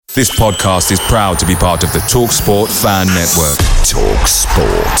This podcast is proud to be part of the TalkSport Fan Network.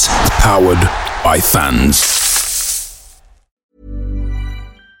 TalkSport. Powered by fans.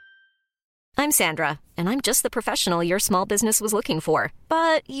 I'm Sandra, and I'm just the professional your small business was looking for.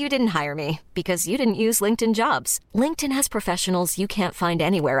 But you didn't hire me because you didn't use LinkedIn Jobs. LinkedIn has professionals you can't find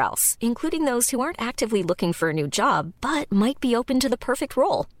anywhere else, including those who aren't actively looking for a new job, but might be open to the perfect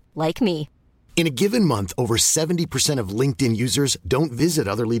role, like me. In a given month, over 70% of LinkedIn users don't visit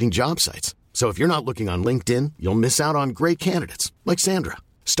other leading job sites. So if you're not looking on LinkedIn, you'll miss out on great candidates like Sandra.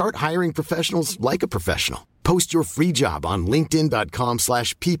 Start hiring professionals like a professional. Post your free job on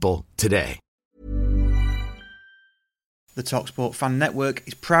linkedin.com/people today. The TalkSport Fan Network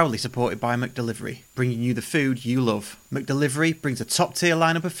is proudly supported by McDelivery, bringing you the food you love. McDelivery brings a top-tier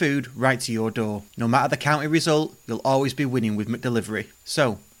lineup of food right to your door. No matter the county result, you'll always be winning with McDelivery.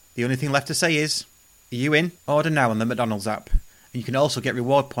 So, the only thing left to say is, are you in? Order now on the McDonald's app. And you can also get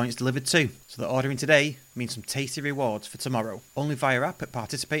reward points delivered too. So that ordering today means some tasty rewards for tomorrow. Only via app at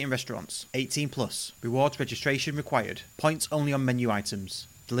participating restaurants. 18 plus. Rewards registration required. Points only on menu items.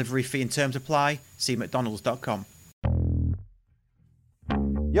 Delivery fee and terms apply. See mcdonalds.com.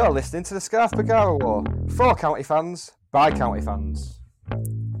 You're listening to the Scarf Pagara War. For county fans, by county fans.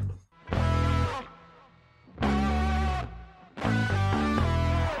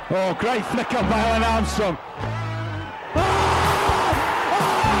 Oh, great flick up by Alan Armstrong. Oh,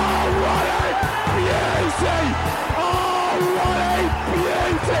 what a beauty! Oh, what a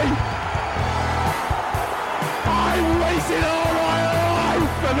beauty! I waited all my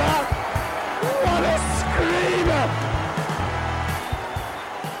life for that. What a screamer!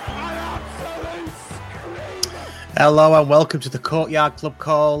 An absolute screamer! Hello and welcome to the Courtyard Club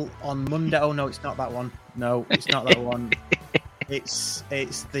call on Monday. Oh no, it's not that one. No, it's not that one. It's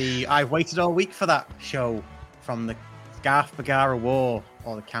the I've waited all week for that show from the Scarf Pagara War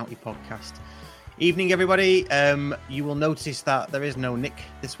or the County Podcast. Evening, everybody. You will notice that there is no Nick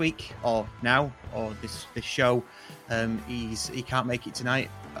this week or now or this show. He can't make it tonight.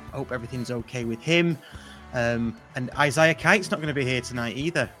 I hope everything's okay with him. And Isaiah Kite's not going to be here tonight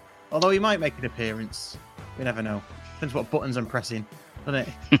either. Although he might make an appearance. We never know. Depends what buttons I'm pressing, doesn't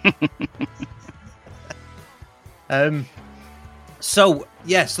it? So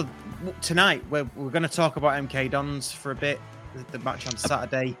tonight we're going to talk about MK Dons for a bit, the match on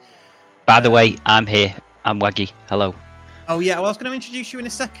Saturday. By the way, I'm here. I'm Waggy. Hello. Oh, yeah, well, I was going to introduce you in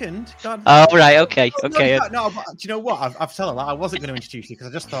a second. God. Oh, right, okay, No, okay. No, but do you know what? I've told her that I wasn't going to introduce you because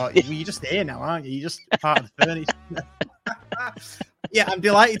I just thought, you're just here now, aren't you? You're just part of the furniture. Yeah, I'm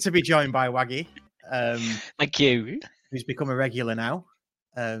delighted to be joined by Waggy. Thank you. Who's become a regular now.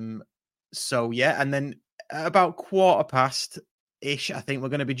 So, yeah, and then about 1:15-ish, I think we're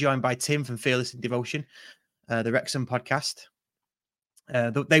going to be joined by Tim from Fearless in Devotion, the Wrexham podcast.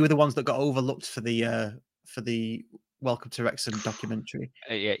 They were the ones that got overlooked for the Welcome to Wrexham documentary.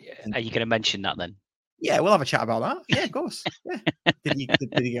 Yeah. Are you going to mention that then? Yeah, we'll have a chat about that. Yeah, of course. Yeah. Did he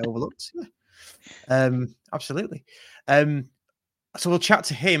get overlooked? Yeah. Absolutely. So we'll chat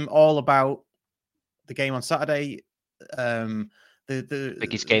to him all about the game on Saturday. The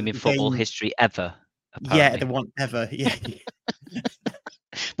biggest game in football history ever. Apparently. Yeah, the one ever. Yeah.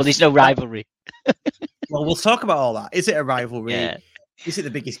 But there's no rivalry. Well, we'll talk about all that. Is it a rivalry? Yeah. Is it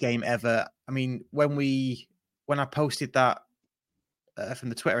the biggest game ever? I mean, when I posted that from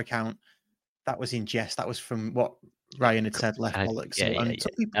the Twitter account, that was in jest. That was from what Ryan had said, left bollocks.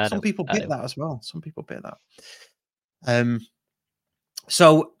 Some people bit that as well. Some people bit that.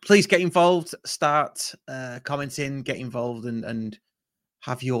 So please get involved. Start commenting. Get involved and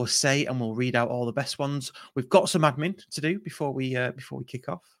have your say, and we'll read out all the best ones. We've got some admin to do before we kick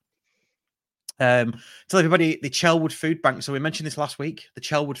off. Tell everybody the Chelwood Food Bank. So we mentioned this last week. The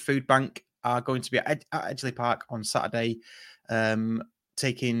Chelwood Food Bank are going to be at Edgeley Park on Saturday,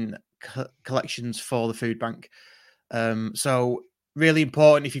 taking collections for the food bank. So really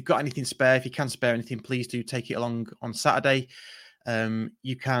important. If you've got anything spare, if you can spare anything, please do take it along on Saturday.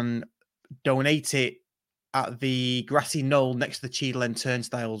 You can donate it at the grassy knoll next to the Cheadle End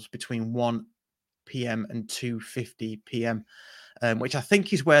turnstiles between 1 p.m. and 2:50 p.m., which I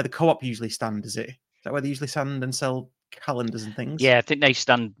think is where the Co-op usually stand, is it? Is that where they usually stand and sell calendars and things? Yeah, I think they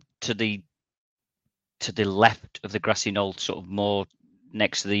stand to the left of the grassy knoll, sort of more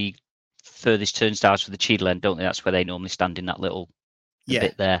next to the furthest turnstiles for the Cheadle End, don't they? That's where they normally stand in that little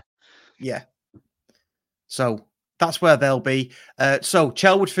bit there. Yeah. So that's where they'll be. So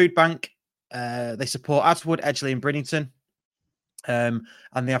Chelwood Food Bank, they support Adswood, Edgeley and Brinnington. And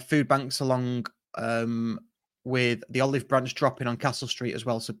they have food banks along with the Olive Branch drop-in on Castle Street as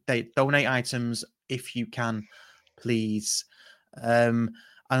well. So they donate items if you can, please.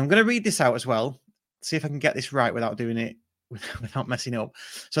 I'm going to read this out as well. See if I can get this right without doing it without messing up.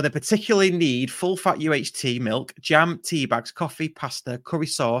 So they particularly need full-fat UHT milk, jam, tea bags, coffee, pasta, curry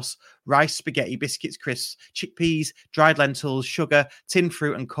sauce, rice, spaghetti, biscuits, crisps, chickpeas, dried lentils, sugar, tinned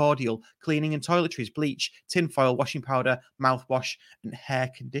fruit and cordial, cleaning and toiletries, bleach, tin foil, washing powder, mouthwash, and hair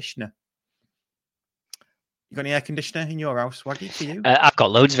conditioner. You got any air conditioner in your house, Swaggy, for you? I've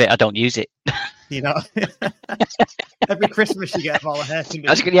got loads of it. I don't use it. You know, every Christmas you get a bottle of hair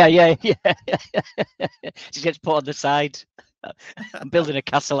conditioner. Yeah. Just gets put on the side. I'm building a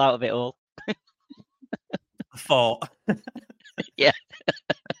castle out of it all. A fort. Yeah.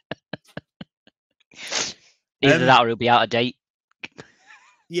 Either that or it'll be out of date.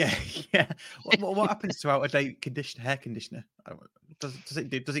 Yeah. What happens to out of date hair conditioner? Does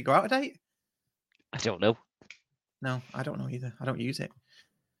it go out of date? I don't know. No, I don't know either. I don't use it.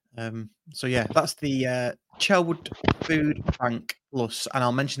 So yeah, that's the Chelwood Food Bank Plus, and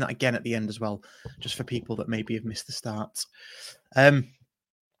I'll mention that again at the end as well, just for people that maybe have missed the start.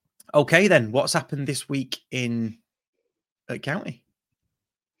 Okay, then, what's happened this week at County?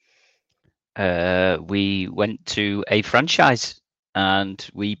 We went to a franchise and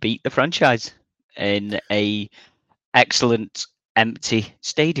we beat the franchise in a excellent empty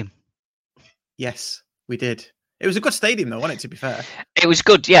stadium. Yes, we did. It was a good stadium, though, wasn't it? To be fair, it was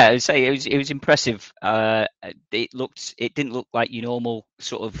good. Yeah, I'd say it was impressive. It didn't look like your normal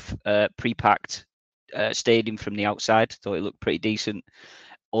sort of pre-packed stadium from the outside. Thought it looked pretty decent.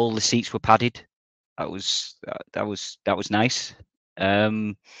 All the seats were padded. That was nice.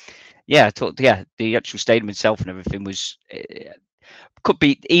 Yeah, I thought the actual stadium itself and everything was could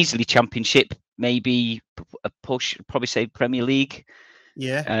be easily championship, maybe a push. Probably say Premier League.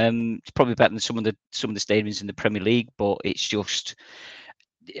 Yeah. It's probably better than some of the stadiums in the Premier League, but it's just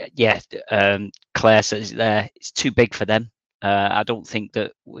Claire says it's too big for them. I don't think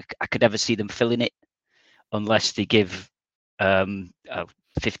that I could ever see them filling it unless they give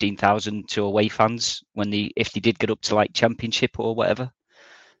 15,000 to away fans if they did get up to like championship or whatever.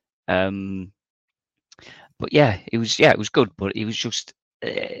 But yeah, it was good, but it was just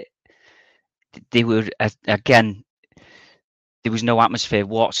they were again. There was no atmosphere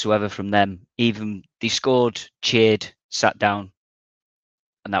whatsoever from them. Even they scored, cheered, sat down,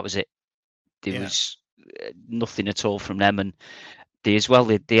 and that was it. There was nothing at all from them. And the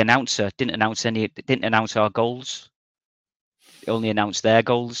announcer didn't announce our goals. They only announced their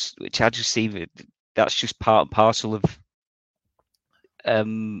goals, which I just see that's just part and parcel of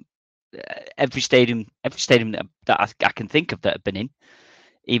every stadium that I can think of that I've been in.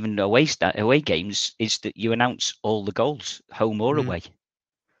 Even away games, is that you announce all the goals, home or away.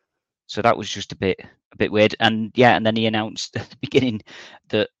 So that was just a bit weird. And then he announced at the beginning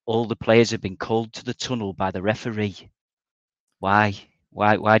that all the players have been called to the tunnel by the referee. Why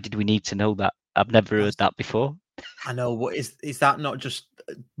did we need to know that? I've never heard that before. I know. What is that? Not just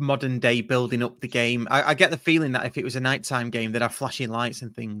modern day building up the game. I get the feeling that if it was a nighttime game, they'd have flashing lights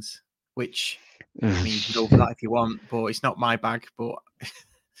and things. Which I mean, you can go for that if you want, but it's not my bag. But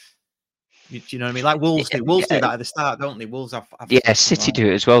do you know what I mean? Like Wolves do. Wolves do that at the start, don't they? Wolves have City do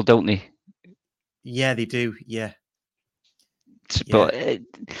it as well, don't they? Yeah, they do. Yeah. But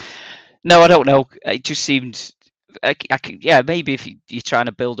no, I don't know. It just seemed, maybe if you're trying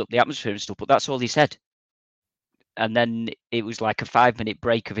to build up the atmosphere and stuff, but that's all he said. And then it was like a 5-minute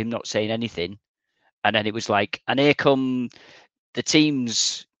break of him not saying anything, and then it was like, and here come the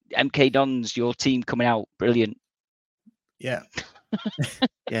teams, MK Dons, your team coming out, brilliant. Yeah.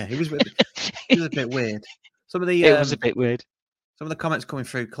 Yeah, it was a bit weird. It was a bit weird. Some of the comments coming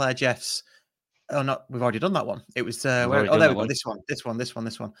through, Claire Jeffs. Oh, no, we've already done that one. It was there we go. This one.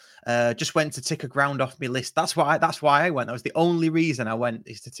 Just went to tick a ground off my list. That's why I went. That was the only reason I went,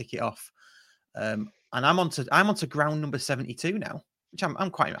 is to tick it off. And I'm on to ground number 72 now, which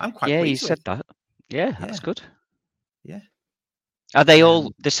I'm quite yeah, pleased you said with. that. Yeah, that's good. Yeah. Are they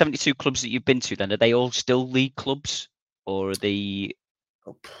all the 72 clubs that you've been to? Then are they all still league clubs, or are they?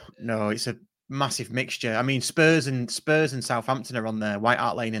 No, it's a massive mixture. I mean, Spurs and Southampton are on there. White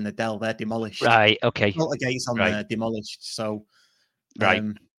Hart Lane and the Dell, they're demolished. Right. Okay. Gates on there, demolished. So, right.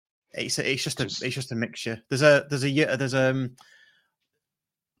 It's just a mixture. There's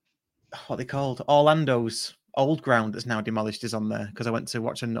what they called Orlando's old ground that's now demolished is on there, because I went to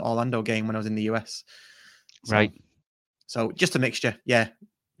watch an Orlando game when I was in the US. So, right. So just a mixture. Yeah.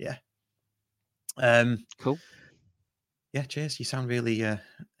 Cool. Yeah, cheers. You sound really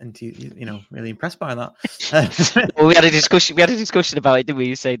and really impressed by that. Well, we had a discussion. We had a discussion about it, didn't we?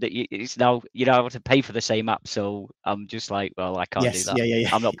 You say that it's now you don't have to pay for the same app. So I'm just like, well, I can't do that. Yeah.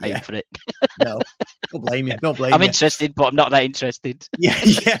 I'm not paying for it. No, don't blame you. Don't blame I'm you. interested, but I'm not that interested. Yeah.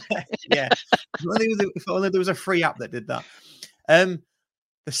 If only there was a free app that did that.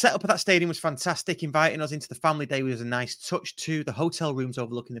 The setup of that stadium was fantastic. Inviting us into the family day was a nice touch too. The hotel rooms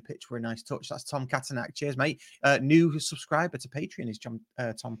overlooking the pitch were a nice touch. That's Tom Katanak. Cheers, mate. New subscriber to Patreon is Tom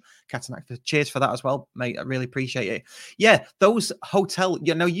Katanak. Cheers for that as well, mate. I really appreciate it. Yeah, those hotel.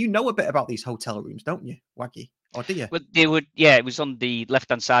 You know a bit about these hotel rooms, don't you, Waggy? Or do you? Well, they would. Yeah, it was on the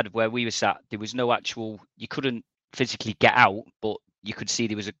left-hand side of where we were sat. There was no actual. You couldn't physically get out, but you could see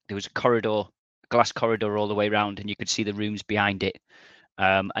there was a corridor, glass corridor all the way around, and you could see the rooms behind it.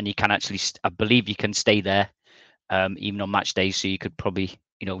 And you can actually, I believe you can stay there even on match days. So you could probably,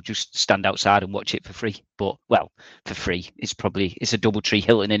 just stand outside and watch it for free. But, well, for free. It's a DoubleTree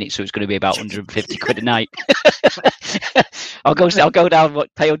Hilton in it. So it's going to be about 150 quid a night. I'll go down,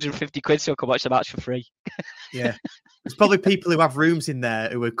 pay 150 quid so I can watch the match for free. Yeah. There's probably people who have rooms in there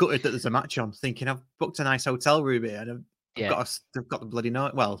who are gutted that there's a match on, thinking, I've booked a nice hotel room here and they've got the bloody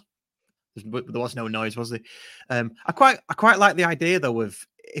night. Well, there was no noise, was there? I quite like the idea though of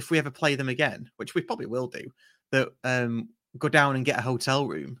if we ever play them again, which we probably will do, that go down and get a hotel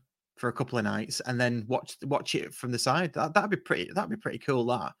room for a couple of nights and then watch it from the side. That'd be pretty cool.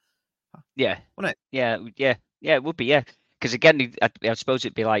 That. Yeah. Wouldn't it? Yeah. It would be. Yeah, because again, I suppose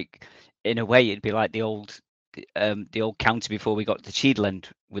it'd be like, in a way, it'd be like the old county before we got to Cheadle End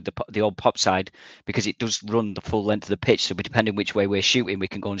with the old pop side, because it does run the full length of the pitch. So depending which way we're shooting, we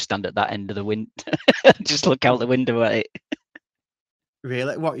can go and stand at that end of the wind, just look out the window at it.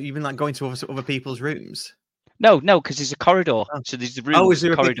 Really? What, you mean like going to other people's rooms? No, because there's a corridor. Oh. So there's the room, is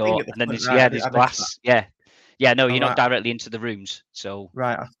there corridor, and then there's there's glass. Yeah, no, you're not directly into the rooms. So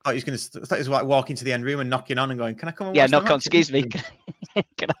right, I thought he was like walking to the end room and knocking on and going, "Can I come and watch knock on? Excuse me, can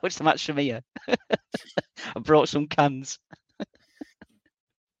I watch the match from here?" I brought some cans.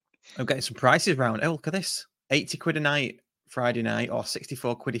 I'm getting some prices round. Oh, look at this: 80 quid a night Friday night, or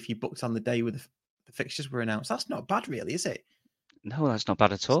 64 quid if you booked on the day with the fixtures were announced. That's not bad, really, is it? No, that's not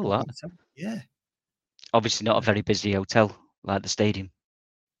bad at all. Yeah. Obviously, not a very busy hotel like the stadium.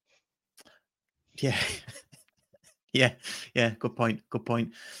 Yeah. Yeah. Good point.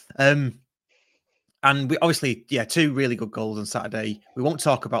 And we obviously, two really good goals on Saturday. We won't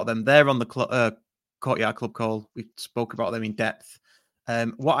talk about them. They're on the Courtyard Club call. We spoke about them in depth.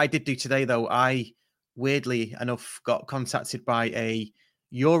 What I did do today, though, I weirdly enough got contacted by a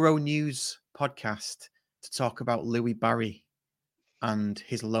Euro News podcast to talk about Louis Barry and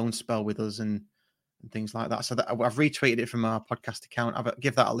his loan spell with us and things like that. So I've retweeted it from our podcast account.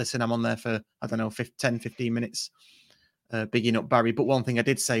 Give that a listen. I'm on there for, 10, 15 minutes, bigging up Barry. But one thing I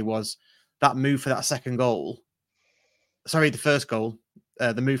did say was that move for that second goal. Sorry, the first goal.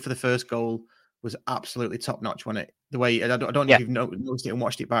 The move for the first goal was absolutely top notch, wasn't it? The way I don't know if you've noticed it and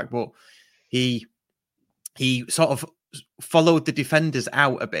watched it back, but he sort of followed the defenders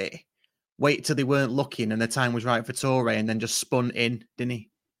out a bit, wait till they weren't looking, and the time was right for Toure, and then just spun in, didn't he?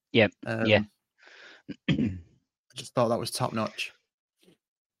 Yeah. I just thought that was top notch.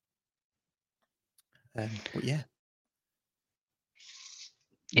 But yeah.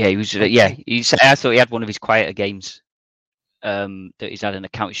 Yeah, he was. I thought he had one of his quieter games that he's had in a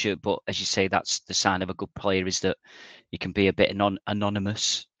county shirt. But as you say, that's the sign of a good player, is that he can be a bit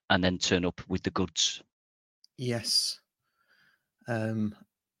anonymous and then turn up with the goods. Yes.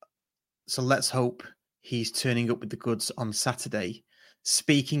 So let's hope he's turning up with the goods on Saturday.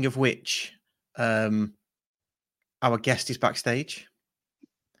 Speaking of which, our guest is backstage.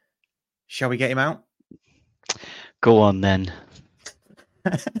 Shall we get him out? Go on then.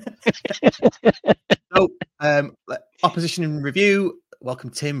 So, opposition in review.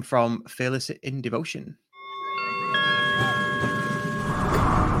 Welcome, Tim from Fearless in Devotion.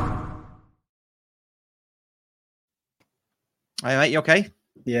 Hey, mate, you okay?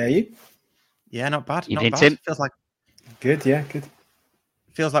 Yeah, you? Yeah, not bad. You not did, bad. Tim? Feels like good. Yeah, good.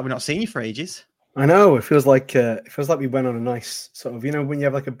 Feels like we're not seeing you for ages. I know. It feels like we went on a nice sort of, when you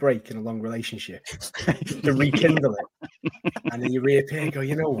have like a break in a long relationship to rekindle it, and then you reappear and go,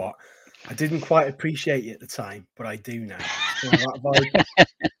 you know what? I didn't quite appreciate you at the time, but I do now. That vibe.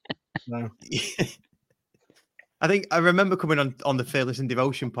 No. I think I remember coming on the Fearless in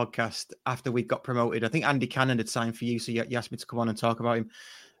Devotion podcast after we got promoted. I think Andy Cannon had signed for you, so you asked me to come on and talk about him.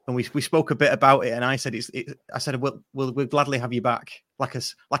 And we spoke a bit about it, and I said I said we'll gladly have you back, like a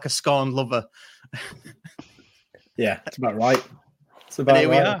scorned lover. Yeah, that's about right. It's about here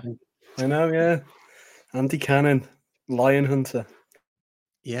right. We are. I know, yeah. Andy Cannon, Lion Hunter.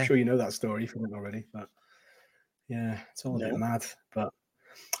 Yeah. I'm sure you know that story if you haven't already, but yeah, it's all a bit No. mad. But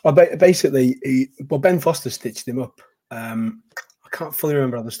basically, Ben Foster stitched him up. I can't fully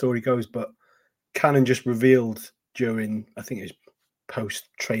remember how the story goes, but Cannon just revealed during, I think it was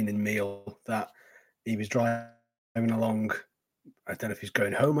post-training meal, that he was driving along. I don't know if he's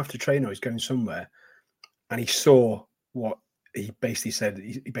going home after training or he's going somewhere, and he saw what he basically said.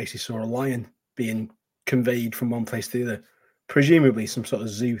 He basically saw a lion being conveyed from one place to the other, presumably some sort of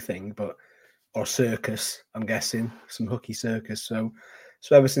zoo thing, or circus. I'm guessing some hooky circus. So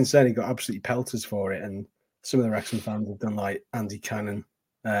ever since then, he got absolutely pelters for it, and some of the Wrexham fans have done like Andy Cannon,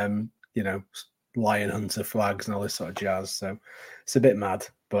 lion hunter flags and all this sort of jazz. So it's a bit mad,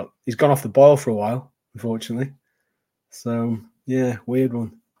 but he's gone off the boil for a while, unfortunately. So yeah, weird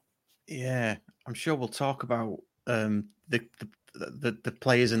one. Yeah, I'm sure we'll talk about the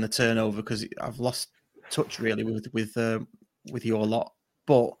players and the turnover, because I've lost touch really with your lot.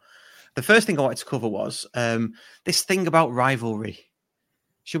 But the first thing I wanted to cover was this thing about rivalry.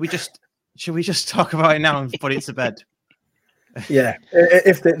 Should we just talk about it now and put it to bed? Yeah,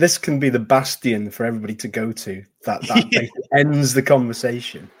 if this can be the bastion for everybody to go to, that basically ends the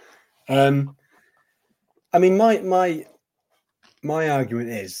conversation. I mean, my argument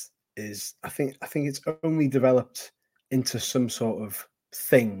is I think it's only developed into some sort of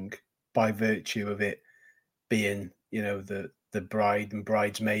thing by virtue of it being, the bride and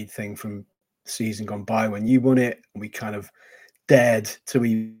bridesmaid thing from the season gone by when you won it, and we kind of dared to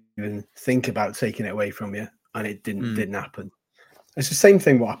even think about taking it away from you, and it didn't happen. It's the same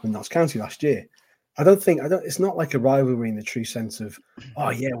thing what happened in Notts County last year. It's not like a rivalry in the true sense of, oh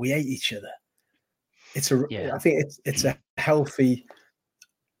yeah, we hate each other. I think it's a healthy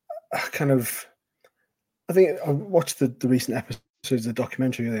kind of. I think I watched the recent episodes of the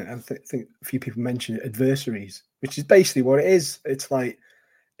documentary, and I think a few people mentioned adversaries, which is basically what it is. It's like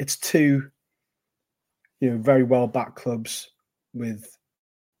it's two, very well backed clubs with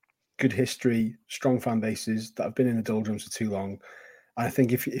good history, strong fan bases that have been in the doldrums for too long. I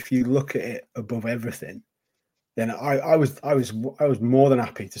think if you look at it above everything, then I was more than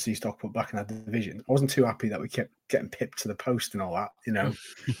happy to see Stockport back in that division. I wasn't too happy that we kept getting pipped to the post and all that,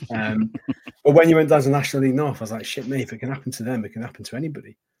 But when you went down to National League North, I was like, shit, mate, if it can happen to them, it can happen to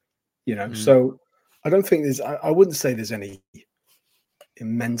anybody, So I don't think I wouldn't say there's any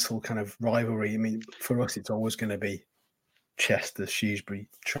mental kind of rivalry. I mean, for us, it's always going to be Chester, Shrewsbury,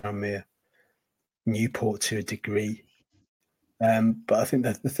 Tranmere, Newport to a degree. But I think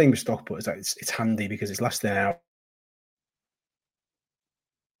that the thing with Stockport is that it's handy because it's less than an hour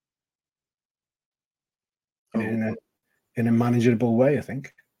in a manageable way, I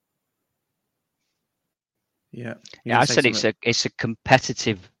think. Yeah, I said it's a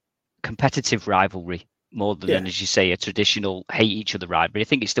competitive rivalry more than as you say, a traditional hate each other rivalry. I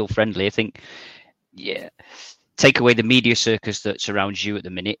think it's still friendly. I think, take away the media circus that surrounds you at the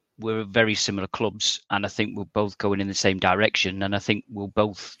minute, we're very similar clubs, and I think we're both going in the same direction, and I think we'll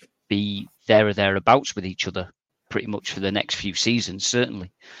both be there or thereabouts with each other pretty much for the next few seasons,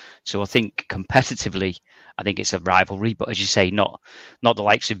 certainly. So I think competitively, I think it's a rivalry, but as you say, not the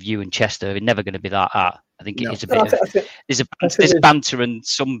likes of you and Chester. It's never going to be that. I think it is a bit there's banter, and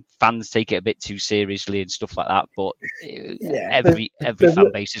some fans take it a bit too seriously and stuff like that. But every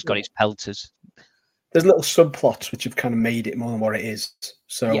fan base has got its pelters. There's little subplots which have kind of made it more than what it is.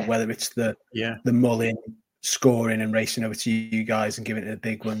 So whether it's the Mullin scoring and racing over to you guys and giving it a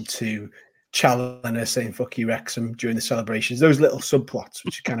big one, to Challoner saying "fuck you, Wrexham" during the celebrations, those little subplots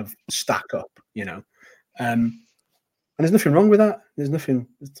which kind of stack up, and there's nothing wrong with that. There's nothing.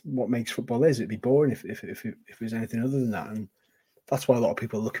 What makes football is it'd be boring if it was anything other than that, and that's why a lot of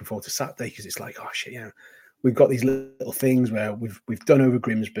people are looking forward to Saturday, because it's like, oh shit, we've got these little things where we've done over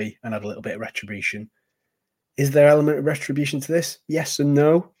Grimsby and had a little bit of retribution. Is there element of retribution to this? Yes and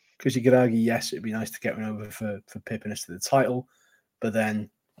no, because you could argue, yes, it'd be nice to get one over for pipping us to the title, but then,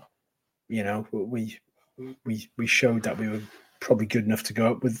 we showed that we were probably good enough to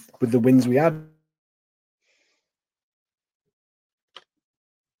go up with the wins we had.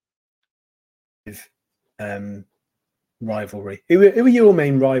 Rivalry. Who are your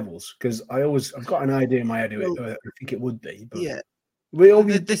main rivals? Because I've got an idea in my head who I think it would be. But we all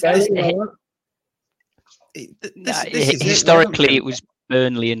historically it was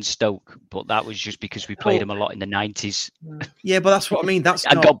Burnley and Stoke, but that was just because we played them a lot in the 90s. Yeah, but that's what I mean.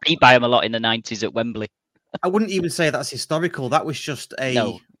 I got beat by them a lot in the 90s at Wembley. I wouldn't even say that's historical. That was just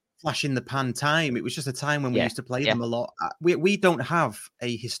a flash in the pan time. It was just a time when we used to play them a lot. We don't have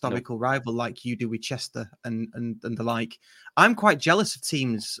a historical rival like you do with Chester and the like. I'm quite jealous of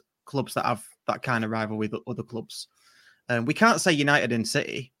clubs that have that kind of rival with other clubs. We can't say United and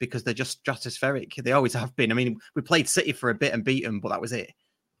City because they're just stratospheric. They always have been. I mean, we played City for a bit and beat them, but that was it.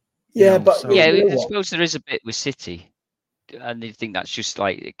 Yeah, I suppose there is a bit with City, and I think that's just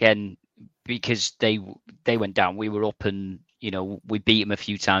like, again, because they went down, we were up, and we beat them a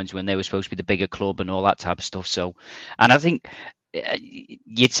few times when they were supposed to be the bigger club and all that type of stuff. So, and I think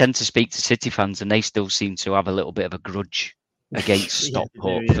you tend to speak to City fans, and they still seem to have a little bit of a grudge against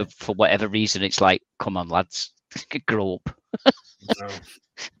Stockport for whatever reason. It's like, come on, lads, grow up.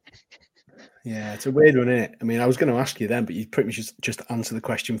 Yeah, it's a weird one, isn't it? I mean, I was going to ask you then, but you pretty much just answered the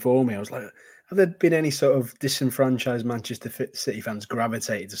question for me. I was like, have there been any sort of disenfranchised Manchester City fans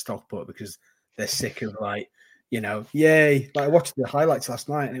gravitated to Stockport because they're sick of, like, yay? Like, I watched the highlights last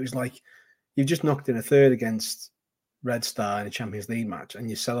night, and it was like, you've just knocked in a third against Red Star in a Champions League match, and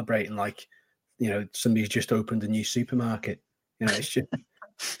you're celebrating like, somebody's just opened a new supermarket. It's just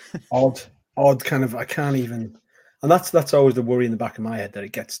odd kind of, I can't even. And that's always the worry in the back of my head, that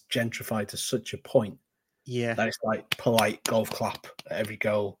it gets gentrified to such a point. Yeah. That it's like polite golf clap at every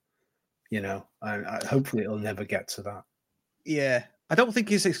goal, and hopefully it'll never get to that. Yeah. I don't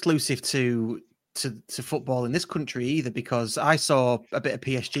think it's exclusive to football in this country either, because I saw a bit of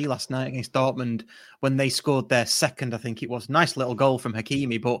PSG last night against Dortmund when they scored their second, I think it was. Nice little goal from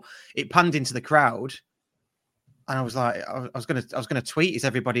Hakimi, but it panned into the crowd. And I was like, I was gonna tweet, "Is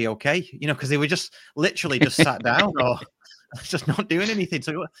everybody okay?" Because they were just literally just sat down or just not doing anything.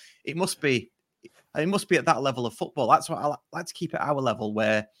 So it must be at that level of football. That's what I like to keep at our level,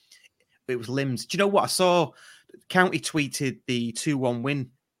 where it was limbs. Do you know what I saw? County tweeted the 2-1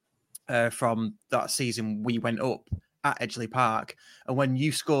 win from that season. We went up at Edgeley Park, and when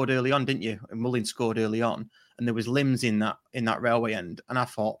you scored early on, didn't you? And Mullin scored early on, and there was limbs in that railway end, and I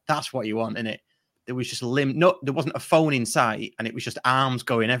thought, that's what you want, innit? There was just no, there wasn't a phone in sight, and it was just arms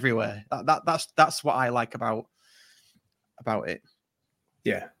going everywhere. That's what I like about it.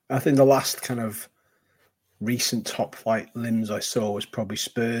 Yeah, I think the last kind of recent top flight limbs I saw was probably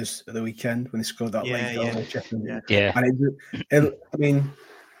Spurs at the weekend when they scored that late goal. Yeah. And I mean,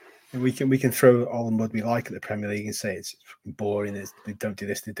 we can throw all the mud we like at the Premier League and say it's boring. They don't do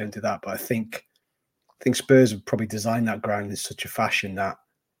this, they don't do that. But I think Spurs have probably designed that ground in such a fashion that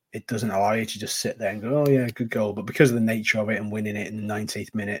it doesn't allow you to just sit there and go, oh yeah, good goal. But because of the nature of it and winning it in the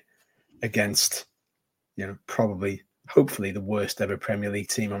 90th minute against, probably, hopefully the worst ever Premier League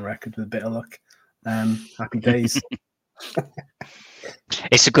team on record with a bit of luck. Happy days.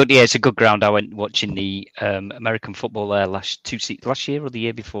 It's a good ground. I went watching the American football there last year or the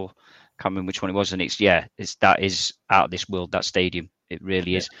year before. Can't remember which one it was, and that is out of this world, that stadium. It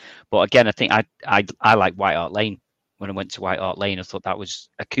really is. But again, I think I like White Hart Lane. When I went to White Hart Lane, I thought that was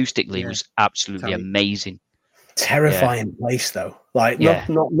acoustically was absolutely amazing. Terrifying place though. Like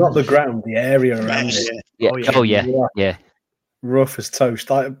not the ground, the area around it. Yeah. Rough as toast.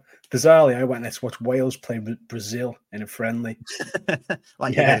 Like bizarrely, I went there to watch Wales play Brazil in a friendly.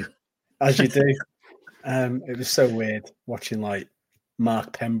 As you do. It was so weird watching like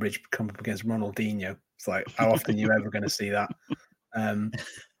Mark Pembridge come up against Ronaldinho. It's like, how often are you ever going to see that?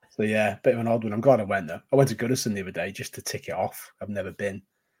 So yeah, bit of an odd one. I'm glad I went though. I went to Goodison the other day just to tick it off. I've never been.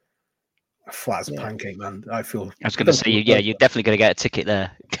 Flat as a pancake, man. I was going to say, you're definitely going to get a ticket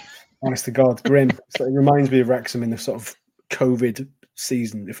there. Honest to God, grim. So it reminds me of Wrexham in the sort of COVID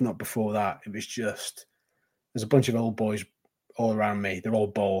season, if not before that. It was just, there's a bunch of old boys all around me. They're all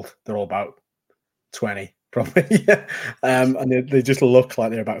bald. They're all about 20, probably. And they just look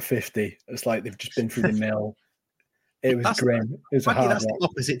like they're about 50. It's like they've just been through the mill. It was grim. It was a hard that's the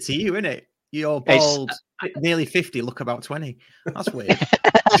opposite to you, isn't it? You're bald, nearly 50, look about 20. That's weird.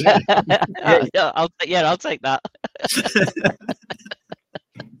 I'll take that.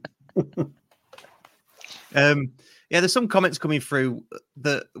 There's some comments coming through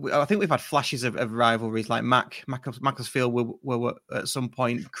that I think we've had flashes of rivalries, like Macclesfield were at some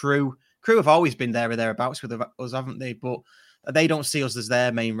point. Crew have always been there or thereabouts with us, haven't they? But they don't see us as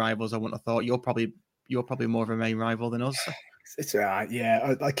their main rivals. I wouldn't have thought. You're probably more of a main rival than us. It's all right.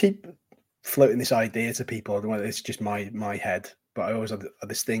 Yeah, I keep floating this idea to people. It's just my head, but I always had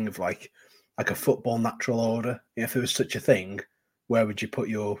this thing of like a football natural order. If there was such a thing, where would you put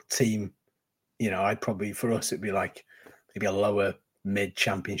your team? I'd probably, for us, it'd be like maybe a lower mid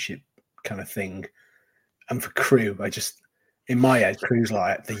championship kind of thing. And for Crew, in my head, Crew's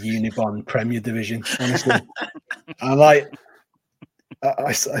like the Unibond Premier Division. Honestly, I like.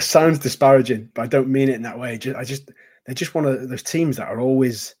 I sounds disparaging, but I don't mean it in that way. They're just one of those teams that are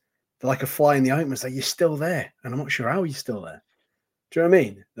always, they're like a fly in the ointment. It's like, you're still there, and I'm not sure how you're still there. Do you know what I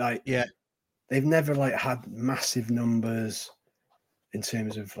mean? Like, yeah, they've never like had massive numbers in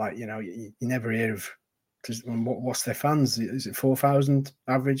terms of like, you never hear of what's their fans? Is it 4,000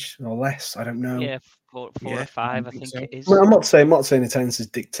 average or less? I don't know. Yeah, four or five, I think so. it is. Well, I'm not saying attendances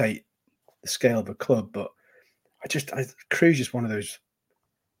dictate the scale of a club, but Crewe's just one of those,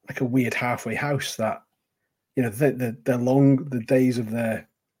 like a weird halfway house that, you know, the days of their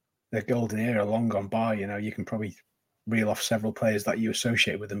golden era are long gone by. You know, you can probably reel off several players that you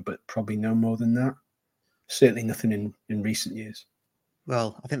associate with them, but probably no more than that. Certainly nothing in recent years.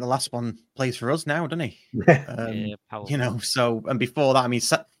 Well, I think the last one plays for us now, doesn't he? You know, so, and before that, I mean,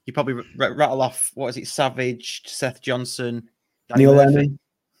 you probably rattle off, what is it, Savage, Seth Johnson, Danny Neil Murphy. Lennon.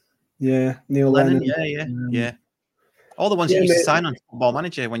 Yeah, Neil Lennon. Yeah. All the ones you used to sign on Football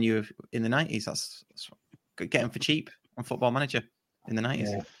Manager when you were in the 90s. That's getting for cheap on Football Manager in the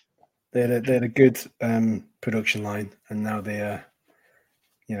 90s. Yeah. They had a good production line, and now they are,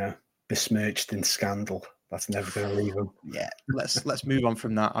 you know, besmirched in scandal. That's never going to leave them. Yeah, let's move on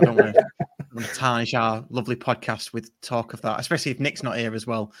from that. I don't want to tarnish our lovely podcast with talk of that, especially if Nick's not here as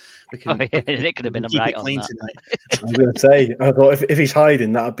well. Nick could have been right on that. I was going to say, I thought if he's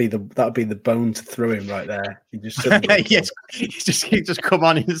hiding, that'd be the bone to throw him right there. He just just come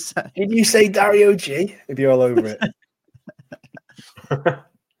on and say, "Did you say Dario G?" If you're all over it.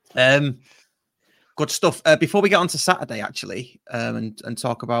 Good stuff. Before we get on to Saturday, actually, and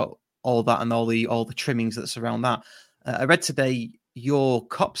talk about all that and all the trimmings that surround that, I read today your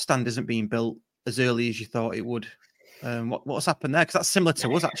cop stand isn't being built as early as you thought it would. What's happened there? Because that's similar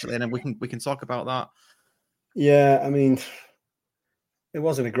to us, actually, and then we can talk about that. Yeah, I mean, it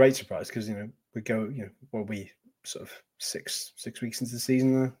wasn't a great surprise because, you know, we sort of six weeks into the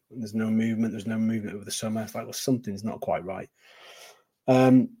season now, and there's no movement. There's no movement over the summer. It's like, well, something's not quite right.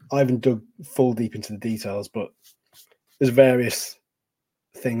 I haven't dug full deep into the details, but there's various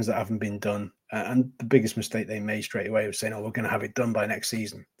things that haven't been done. And the biggest mistake they made straight away was saying, "Oh, we're going to have it done by next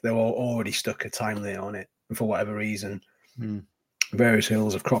season." They were already stuck a time limit on it, and for whatever reason, various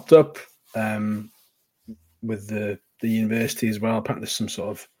hills have cropped up. With the university as well, apparently there's some sort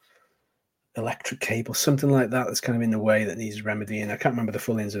of electric cable, something like that, that's kind of in the way that needs remedying. I can't remember the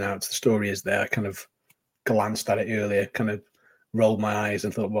full ins and outs. The story is there. I kind of glanced at it earlier, kind of rolled my eyes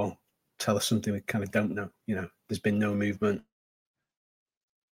and thought, well, tell us something we kind of don't know. You know, there's been no movement.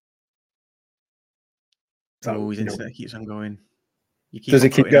 So his internet keeps on going. Does it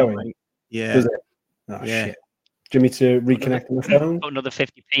keep going? On, yeah. Does it? Oh, yeah. Shit. Do you want me to reconnect on the phone? Put another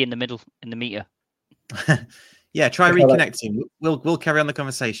 50p in the middle, in the meter. Yeah, try reconnecting. We'll carry on the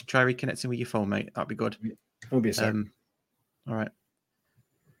conversation. Try reconnecting with your phone, mate. That'd be good. Won't be a second. All right.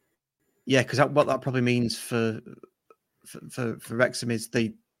 Yeah, because what that probably means for Wrexham is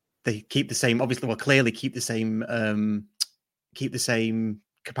they keep the same. Obviously, well, clearly keep the same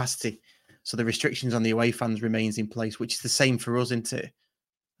capacity. So the restrictions on the away fans remains in place, which is the same for us, isn't it?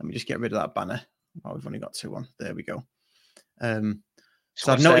 Let me just get rid of that banner. Oh, we've only got 2 on. There we go.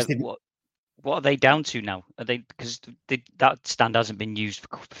 So I've noticed. What are they down to now? Are they, because that stand hasn't been used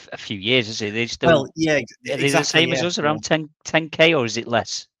for a few years, is it? They still, well, yeah, exactly, are they the same as us, around 10k, or is it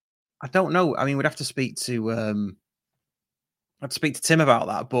less? I don't know. I mean, we'd have to speak to Tim about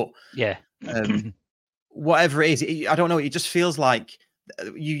that. But yeah, whatever it is, I don't know. It just feels like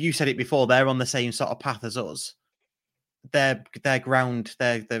you said it before. They're on the same sort of path as us. Their ground,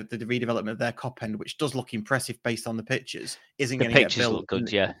 the redevelopment of their cop end, which does look impressive based on the pictures, isn't going to get built. Look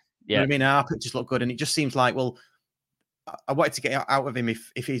good, yeah. You know what I mean, our pictures look good, and it just seems like, well, I wanted to get out of him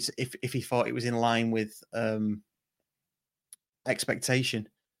if he thought it was in line with expectation.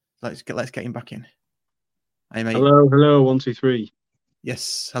 Let's get him back in. Hey, mate. Hello, 1, 2, 3.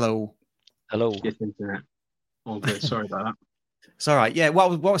 Yes, hello. Shit internet. All good. Sorry about that. It's all right. Yeah,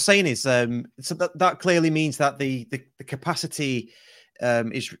 what I was saying is, so that clearly means that the capacity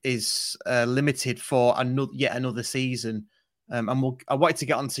is limited for yet another season. And I wanted to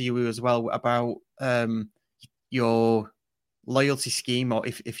get onto you as well about your loyalty scheme, or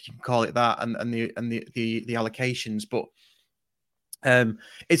if you can call it that, and the allocations. But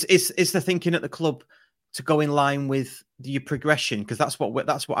it's the thinking at the club to go in line with your progression, because that's what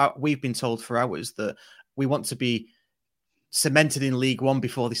we've been told for hours, that we want to be cemented in League One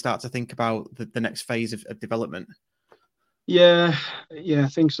before they start to think about the next phase of development. Yeah, I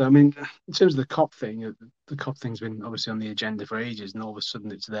think so. I mean, in terms of the COP thing, the COP thing's been obviously on the agenda for ages, and all of a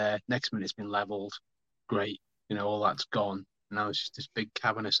sudden it's there. Next minute it's been levelled. Great. You know, all that's gone. Now it's just this big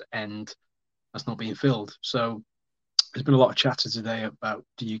cavernous end that's not being filled. So there's been a lot of chatter today about,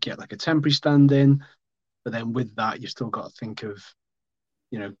 do you get like a temporary stand in? But then with that, you've still got to think of,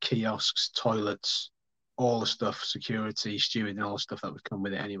 you know, kiosks, toilets, all the stuff, security, stewarding, and all the stuff that would come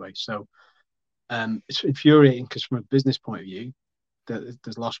with it anyway. So it's infuriating because from a business point of view,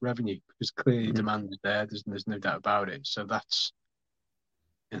 there's lost revenue because clearly demand is there. There's no doubt about it. So that's,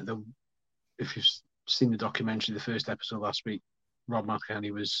 if you've seen the documentary, the first episode last week, Rob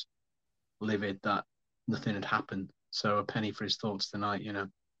McElhenney was livid that nothing had happened. So a penny for his thoughts tonight, in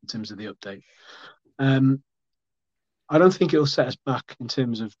terms of the update. I don't think it'll set us back in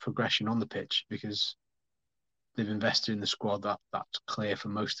terms of progression on the pitch because they've invested in the squad. That's clear for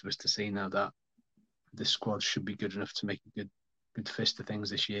most of us to see now that this squad should be good enough to make a good fist of things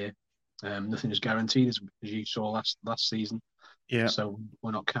this year. Nothing is guaranteed, as you saw last season. Yeah. So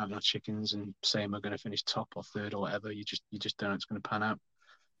we're not counting our chickens and saying we're going to finish top or third or whatever. You just don't know it's going to pan out.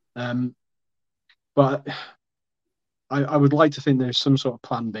 But I would like to think there's some sort of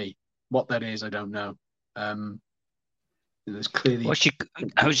plan B. What that is, I don't know. There's clearly.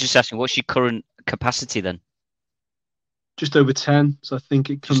 I was just asking, what's your current capacity then? Just over 10. So I think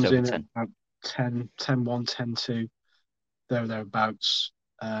it comes in 10. at about 10-1, 10-2, thereabouts.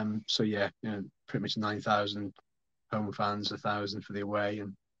 So yeah, pretty much 9,000 home fans, 1,000 for the away,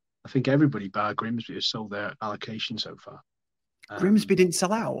 and I think everybody bar Grimsby has sold their allocation so far. Grimsby didn't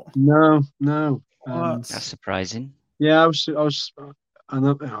sell out. No. That's surprising. Yeah,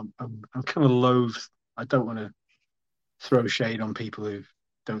 I'm kind of loath. I don't want to throw shade on people who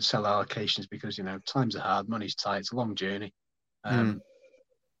don't sell allocations because times are hard, money's tight, it's a long journey.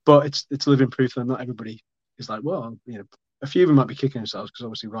 But it's living proof that not everybody is like, well, a few of them might be kicking themselves because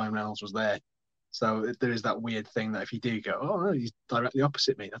obviously Ryan Reynolds was there. So there is that weird thing that if you do go, oh no, he's directly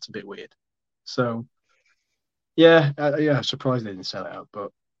opposite me, that's a bit weird. So yeah, surprised they didn't sell it out,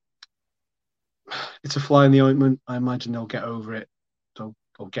 but it's a fly in the ointment. I imagine they'll get over it. They'll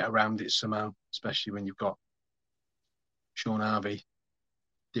get around it somehow, especially when you've got Sean Harvey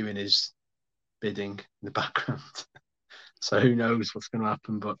doing his bidding in the background. So who knows what's going to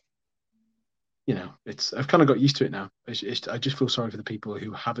happen? But I've kind of got used to it now. I just feel sorry for the people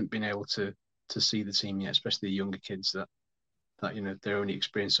who haven't been able to see the team yet, especially the younger kids that their only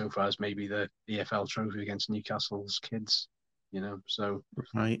experience so far is maybe the EFL trophy against Newcastle's kids. So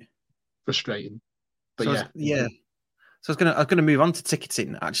right, frustrating. But So I was gonna move on to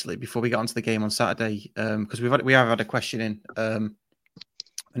ticketing actually before we get onto the game on Saturday because we have had a question in and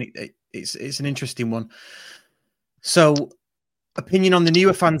it's an interesting one. So, opinion on the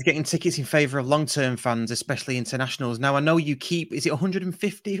newer fans getting tickets in favour of long-term fans, especially internationals. Now, I know you keep, is it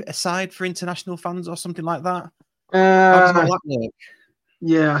 150 aside for international fans or something like that? How does all that work?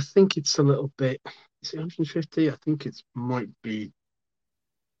 Yeah, I think it's a little bit. Is it 150? I think it might be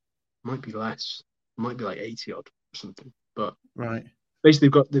less. It might be like 80 odd or something. But right, basically,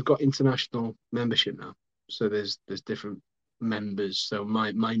 they've got international membership now. So there's different members. So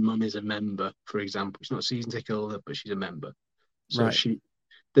my mum is a member, for example. She's not a season ticket holder, but she's a member. So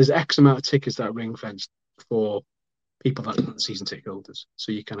there's X amount of tickets that are ring fenced for people that aren't season ticket holders.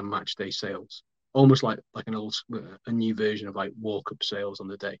 So you kind of match day sales, almost like a new version of like walk up sales on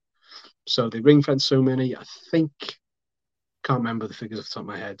the day. So they ring fence so many. I think, can't remember the figures off the top of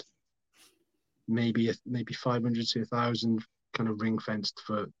my head. Maybe 500 to 1,000 kind of ring fenced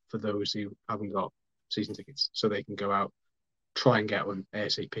for those who haven't got season tickets, so they can go out, try and get one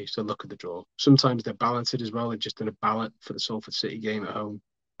ASAP. So look at the draw. Sometimes they're balloted as well. They're just in a ballot for the Salford City game at home.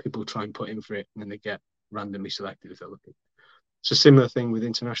 People try and put in for it, and then they get randomly selected if they're lucky. It's a similar thing with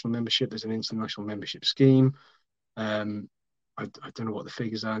international membership. There's an international membership scheme. I don't know what the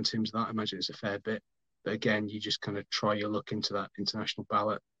figures are in terms of that. I imagine it's a fair bit. But again, you just kind of try your luck into that international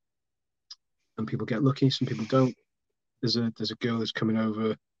ballot. And people get lucky, some people don't. There's a girl that's coming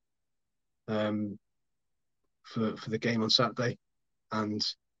over for the game on Saturday, and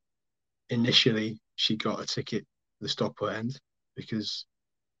initially she got a ticket for the Stockport end because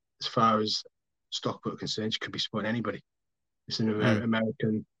as far as Stockport are concerned, she could be supporting anybody. It's an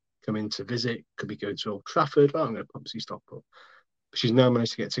American coming to visit, could be going to Old Trafford. Oh, I'm going to pop see Stockport. But she's now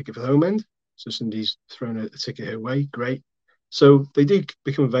managed to get a ticket for the home end, so somebody's thrown a ticket her way. Great. So they do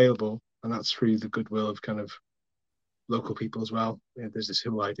become available, and that's through the goodwill of kind of local people as well. There's this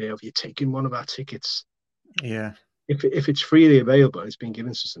whole idea of you're taking one of our tickets. Yeah. If it's freely available, it's been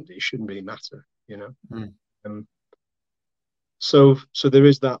given to somebody. It shouldn't really matter, So there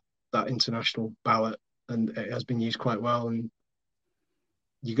is that international ballot, and it has been used quite well. And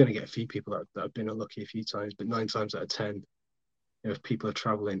you're going to get a few people that have been unlucky a few times, but 9 times out of 10, if people are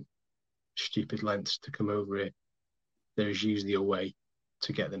travelling stupid lengths to come over here, there is usually a way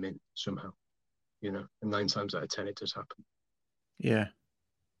to get them in somehow, and 9 times out of 10 it does happen. Yeah.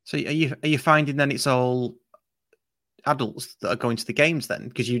 So are you finding then it's all adults that are going to the games then?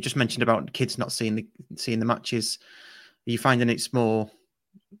 Because you just mentioned about kids not seeing the matches. Are you finding it's more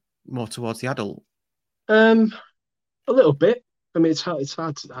towards the adult? A little bit. I mean, it's hard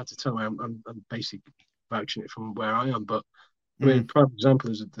to tell. I'm basically vouching it from where I am, but I mean, prime example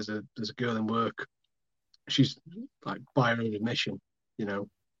is there's a girl in work. She's like, by her own admission,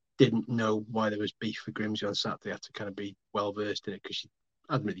 didn't know why there was beef for Grimsby on Saturday. Had to kind of be well versed in it because she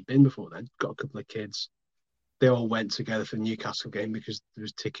hadn't really been before then. Got a couple of kids. They all went together for the Newcastle game because there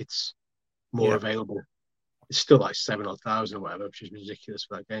was tickets more available. It's still like 7,000 or whatever, which is ridiculous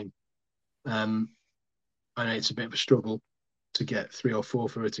for that game. And it's a bit of a struggle to get 3 or 4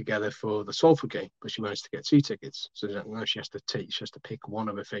 for her together for the Salford game, but she managed to get 2 tickets. So now she has to pick one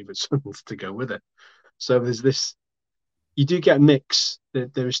of her favourite sons to go with her. So there's this. You do get a mix.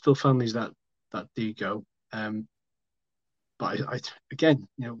 There are still families that do go. But again,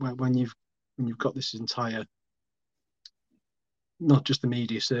 when you've got this entire, not just the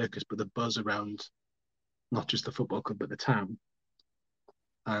media circus, but the buzz around not just the football club but the town,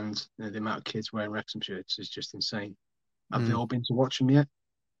 and the amount of kids wearing Wrexham shirts is just insane. Have they all been to watch them yet?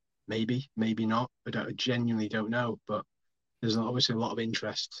 Maybe not. I genuinely don't know. But there's obviously a lot of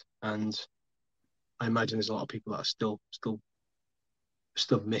interest, and I imagine there's a lot of people that are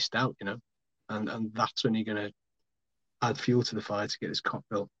still missed out, and that's only going to add fuel to the fire to get this cop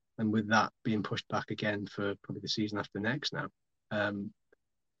built. And with that being pushed back again for probably the season after next now,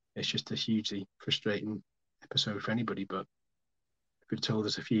 it's just a hugely frustrating episode for anybody. But if you'd told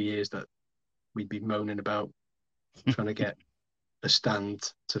us a few years that we'd be moaning about trying to get a stand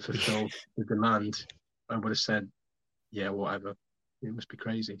to fulfill the demand, I would have said, yeah, whatever. It must be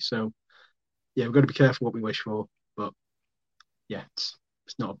crazy. So, yeah, we've got to be careful what we wish for. But, yeah, it's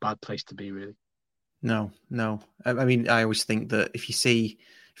not a bad place to be, really. No. I mean, I always think that if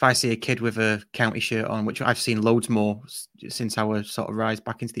I see a kid with a county shirt on, which I've seen loads more since our sort of rise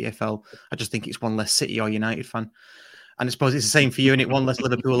back into the EFL, I just think it's one less City or United fan. And I suppose it's the same for you, and it one less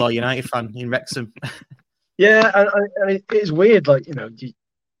Liverpool or United fan in Wrexham. Yeah, and it is weird. Like,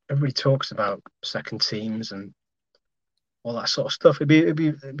 everybody talks about second teams and all that sort of stuff. It'd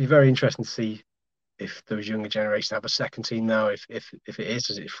be very interesting to see if those younger generations have a second team now. If it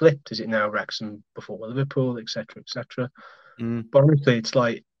is it flipped? Is it now Wrexham before Liverpool, etc., etc.? But honestly, it's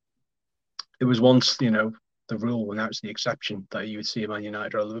like it was once, the rule, and now it's the exception that you would see a Man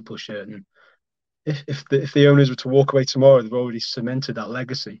United or a Liverpool shirt. And if the owners were to walk away tomorrow, they've already cemented that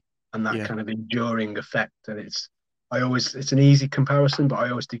legacy and that kind of enduring effect. And it's an easy comparison, but I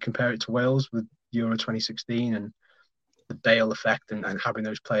always do compare it to Wales with Euro 2016 and the Bale effect and having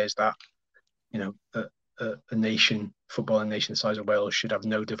those players that, a nation, footballing nation the size of Wales should have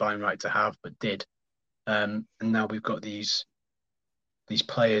no divine right to have, but did. And now we've got these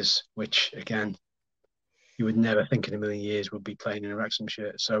players, which again, you would never think in a million years would be playing in a Wrexham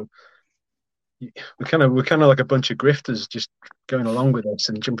shirt. So we're kind of like a bunch of grifters just going along with this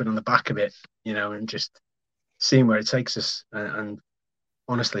and jumping on the back of it, and just seeing where it takes us. And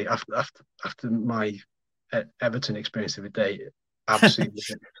honestly, after my Everton experience of the day, absolutely,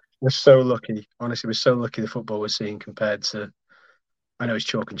 we're so lucky. Honestly, we're so lucky the football we're seeing compared to, I know it's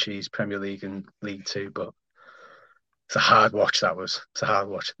chalk and cheese, Premier League and League Two, but it's a hard watch. It's a hard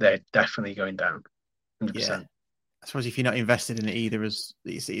watch. They're definitely going down, 100%. Yeah. I suppose if you're not invested in it either,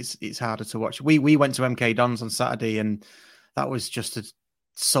 it's harder to watch. We went to MK Dons on Saturday, and that was just a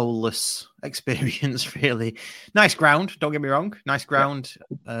soulless experience, really. Nice ground, don't get me wrong. Nice ground,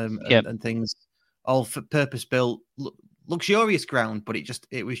 and things, all for purpose built, luxurious ground, but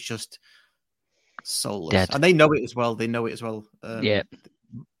it was just soulless. Dead. And they know it as well. And it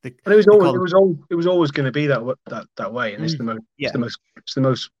was always going to be that way, and it's the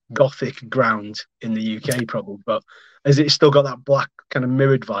most gothic ground in the UK, probably. But has it still got that black kind of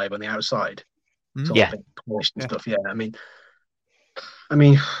mirrored vibe on the outside? It's all a bit polished and stuff. Yeah, I mean,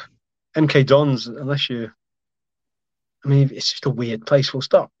 MK Dons, unless it's just a weird place. Full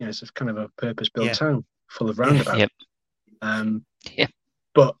stop. It's just kind of a purpose-built town full of roundabouts.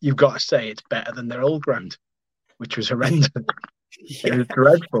 But you've got to say it's better than their old ground, which was horrendous. It was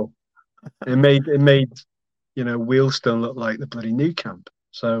dreadful. It made Wheelstone look like the bloody new camp.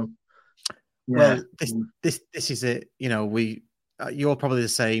 So, well, this is it. You're probably the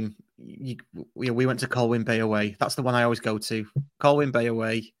same. We went to Colwyn Bay away. That's the one I always go to. Colwyn Bay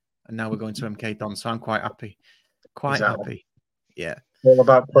away, and now we're going to MK Dons. So I'm quite happy. Happy. Yeah. All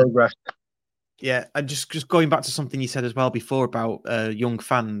about progress. Yeah, and just going back to something you said as well before about young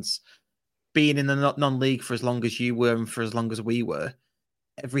fans being in the non-league for as long as you were and for as long as we were.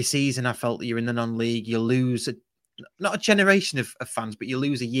 Every season, I felt that you're in the non-league, you lose not a generation of fans, but you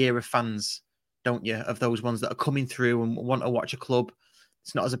lose a year of fans, don't you? Of those ones that are coming through and want to watch a club.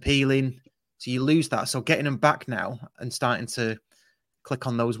 It's not as appealing, so you lose that. So getting them back now and starting to click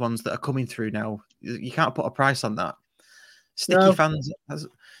on those ones that are coming through now, you can't put a price on that. Sticky fans.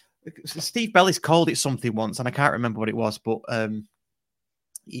 Steve Bellis called it something once, and I can't remember what it was, but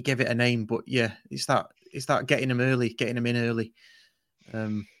he gave it a name. But yeah, it's that getting them in early,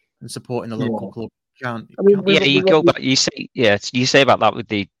 and supporting the local club. You go back. You say about that with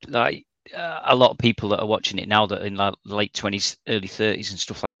the a lot of people that are watching it now that are in like late 20s, early 30s and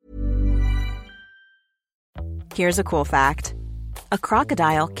stuff like. Here's a cool fact: a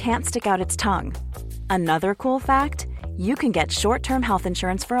crocodile can't stick out its tongue. Another cool fact: you can get short-term health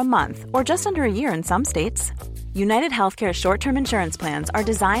insurance for a month or just under a year in some states. United Healthcare short-term insurance plans are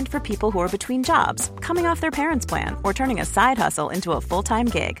designed for people who are between jobs, coming off their parents' plan, or turning a side hustle into a full-time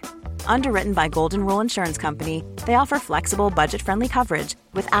gig. Underwritten by Golden Rule Insurance Company, they offer flexible, budget-friendly coverage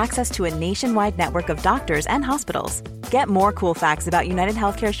with access to a nationwide network of doctors and hospitals. Get more cool facts about United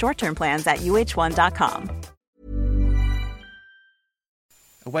Healthcare short-term plans at uh1.com.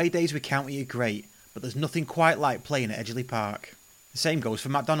 Away days with County are great, but there's nothing quite like playing at Edgeley Park. The same goes for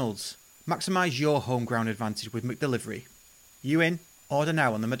McDonald's. Maximise your home ground advantage with McDelivery. You in? Order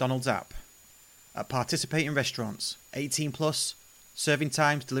now on the McDonald's app. At participating restaurants, 18 plus, serving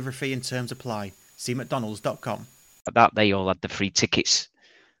times, delivery fee and terms apply. See mcdonalds.com. That they all had the free tickets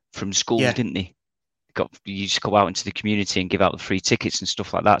from school, didn't they? You just go out into the community and give out the free tickets and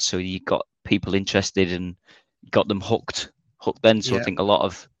stuff like that. So you got people interested and got them hooked then. So I think a lot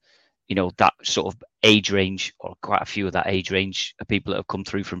of, that sort of age range, or quite a few of that age range, are people that have come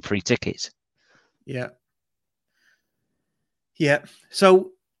through from free tickets. Yeah.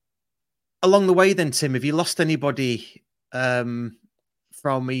 So along the way then, Tim, have you lost anybody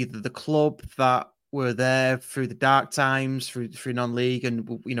from either the club that were there through the dark times, through non-league, and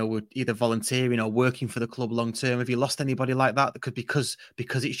were either volunteering or working for the club long term? Have you lost anybody like that? Because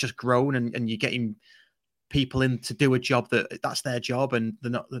it's just grown and you're getting people in to do a job that's their job, and they're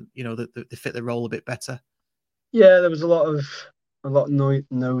not, they fit the role a bit better. Yeah, there was a lot of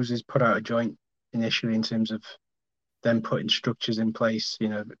noses put out of joint initially in terms of them putting structures in place,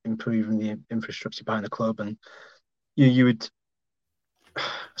 improving the infrastructure behind the club, and you would, I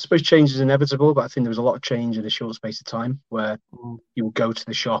suppose, change is inevitable, but I think there was a lot of change in a short space of time where you would go to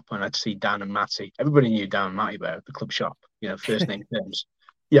the shop and I'd see Dan and Matty. Everybody knew Dan and Matty were at the club shop, first name terms.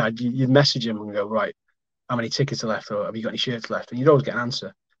 Yeah, you'd message him and go, right, how many tickets are left, or have you got any shirts left? And you'd always get an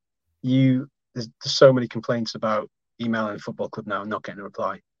answer. There's so many complaints about emailing a football club now and not getting a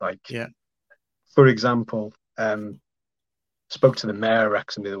reply. For example, spoke to the mayor of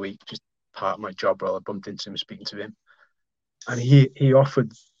Wrexham the other week, just part of my job role. I bumped into him, speaking to him, and he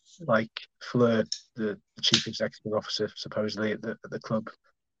offered, Fleur, the chief executive officer, supposedly at the club,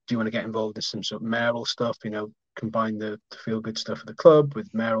 do you want to get involved in some sort of mayoral stuff? Combine the feel good stuff of the club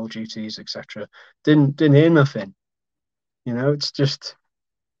with mayoral duties, etc. Didn't hear nothing. It's just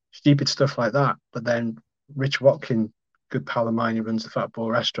stupid stuff like that. But then Rich Watkin, good pal of mine who runs the Fat Ball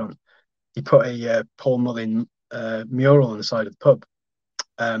restaurant, he put a Paul Mullin mural on the side of the pub,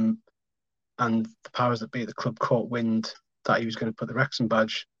 and the powers that be at the club caught wind that he was going to put the Wrexham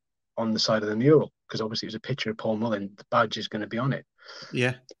badge on the side of the mural, because obviously it was a picture of Paul Mullin. The badge is going to be on it.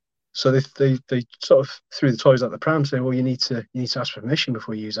 Yeah. So they sort of threw the toys out the pram, saying, well, you need to ask for permission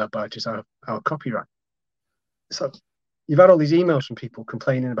before you use our badge. It's our copyright. So you've had all these emails from people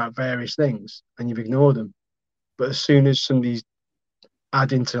complaining about various things and you've ignored them. But as soon as somebody's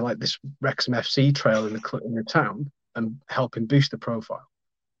adding to this Wrexham FC trail in the town and helping boost the profile,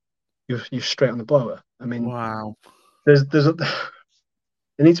 you're straight on the blower. I mean, wow. They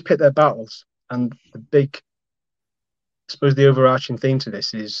need to pick their battles, and I suppose the overarching theme to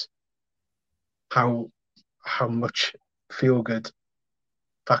this is how much feel good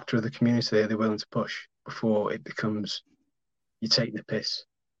factor of the community they're willing to push before it becomes you take the piss.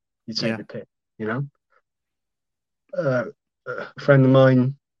 The piss, a friend of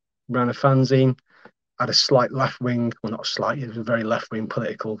mine ran a fanzine, had a slight left-wing, well, not slight, it was a very left-wing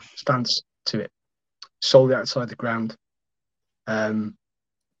political stance to it. Sold it outside the ground.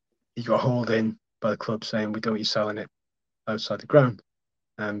 He got hauled in by the club saying, we don't want you selling it outside the ground,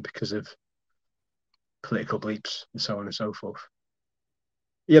 because of political bleeps and so on and so forth.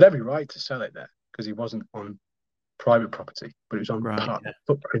 He had every right to sell it there because he wasn't on private property, but it was on part of the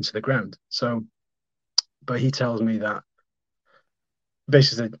footprint of the ground. So, but he tells me that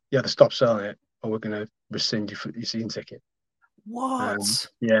basically said, you have to stop selling it or we're going to rescind your season ticket. What?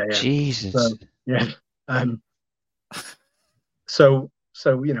 Yeah. Jesus. So, yeah. So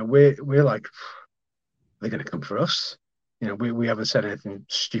we're like, they're going to come for us. We haven't said anything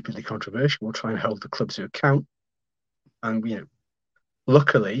stupidly controversial. We'll try and hold the club to account. And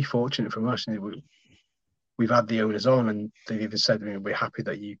luckily, fortunate for us, we've had the owners on, and they've even said, we're happy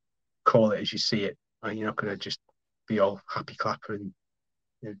that you call it as you see it, and you're not going to just be all happy clapper and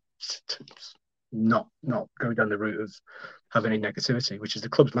not go down the route of having any negativity, which is the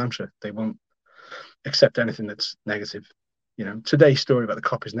club's mantra. They won't accept anything that's negative. Today's story about the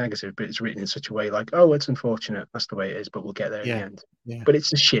Kop is negative, but it's written in such a way like, oh, it's unfortunate, that's the way it is, but we'll get there in the end. Yeah. But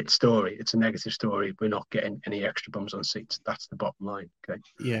it's a shit story. It's a negative story. We're not getting any extra bums on seats. That's the bottom line. Okay.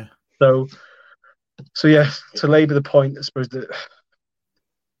 Yeah. So yeah, to labour the point, I suppose that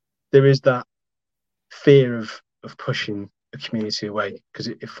there is that fear of pushing a community away, because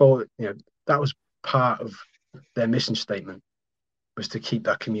that was part of their mission statement, was to keep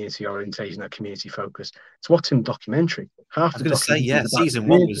that community orientation, that community focus. It's what's in the documentary. I was going to say, season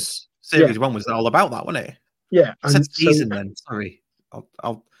one was all about that, wasn't it? Yeah, I said season then. Sorry,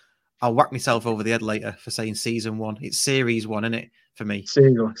 I'll whack myself over the head later for saying season one. It's series one, isn't it? For me,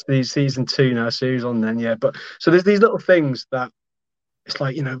 season two now, series on then. Yeah, but so there's these little things that it's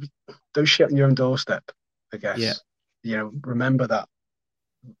like, don't shit on your own doorstep, I guess. Yeah. Remember that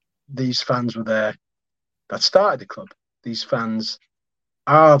these fans were there that started the club. These fans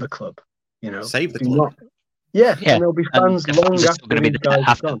are the club. Save the club. And there'll be fans long after these guys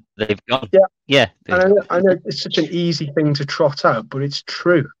have gone. They've gone. Yeah. And I know it's such an easy thing to trot out, but it's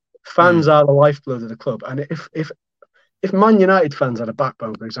true. Fans are the lifeblood of the club. And if Man United fans had a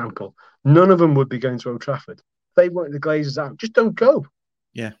backbone, for example, none of them would be going to Old Trafford. If they wanted the Glazers out, just don't go.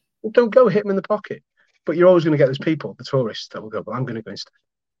 Yeah. Don't go, hit them in the pocket. But you're always going to get those people, the tourists, that will go, well, I'm going to go instead.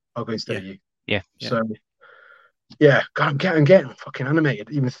 I'll go instead of you. Yeah. So, yeah, God, I'm getting fucking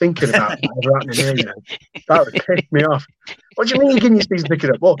animated, even thinking about that happening here. That would piss me off. What do you mean, can you season ticket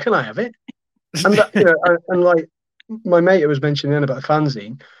up? Well, can I have it? And and like my mate who was mentioning then about the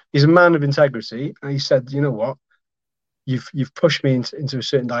fanzine, he's a man of integrity, and he said, you know what, you've pushed me into a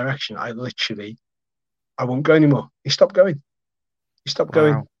certain direction. I won't go anymore. He stopped going.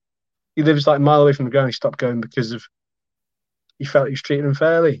 Going. He lives like a mile away from the ground. He stopped going because he felt he was treated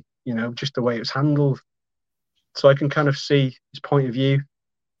unfairly. Just the way it was handled. So I can kind of see his point of view.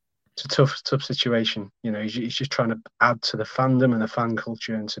 It's a tough situation. He's just trying to add to the fandom and the fan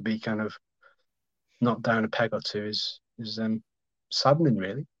culture, and to be kind of knocked down a peg or two is saddening,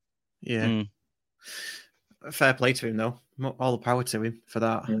 really. Yeah. Fair play to him, though. All the power to him for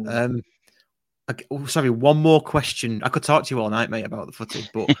that. Yeah. Sorry, one more question. I could talk to you all night, mate, about the footy,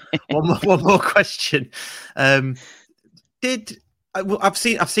 but one more question. I've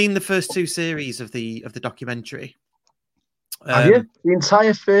seen the first two series of the documentary. Have you? The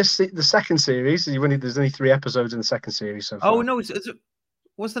entire the second series? There's only 3 episodes in the second series so far. Oh no! Has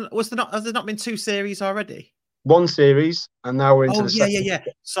there not been 2 series already? 1 series, and now we're into the second. Yeah.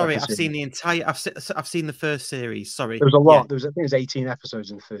 Sorry, I've seen the entire. I've seen the first series. Sorry, there was a lot. I think it was 18 episodes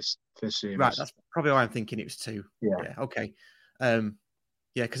in the first series. Right, that's probably why I'm thinking it was 2. Yeah. Okay. Yeah,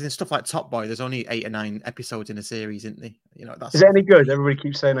 because in stuff like Top Boy, there's only 8 or 9 episodes in a series, isn't there? Is it any good? Everybody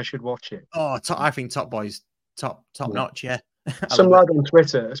keeps saying I should watch it. Oh, I think Top Boy's top notch. Yeah. Some lad on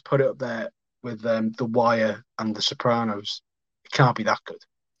Twitter has put it up there with The Wire and The Sopranos. It can't be that good.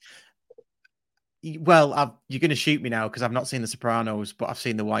 Well, you're going to shoot me now because I've not seen The Sopranos, but I've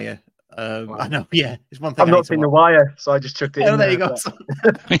seen The Wire. Wow. I know. Yeah, it's one thing. I've not seen The Wire, so I just chucked it in there. You go.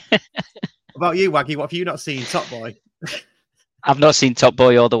 About you, Waggy, what have you not seen? Top Boy? I've not seen Top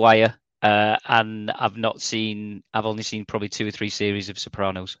Boy or The Wire, and I've only seen probably 2 or 3 series of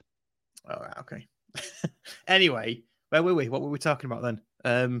Sopranos. All right, okay. Anyway, where were we? What were we talking about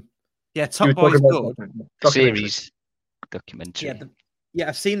then? Yeah, Top Boy's good. Series documentary. Yeah,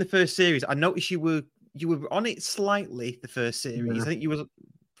 I've seen the first series. I noticed you were on it slightly, the first series. Yeah. I think you were,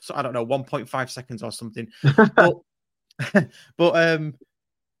 I don't know, 1.5 seconds or something. but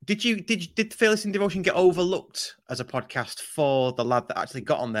did Fearless in Devotion get overlooked as a podcast for the lad that actually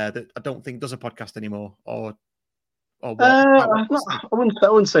got on there that I don't think does a podcast anymore, or what? I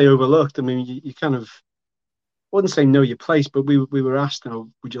wouldn't say overlooked. I mean, you kind of, I wouldn't say know your place, but we were asked,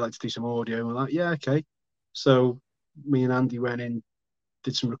 would you like to do some audio? And we're like, yeah, okay. So me and Andy went in,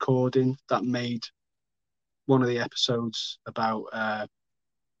 did some recording that made one of the episodes about the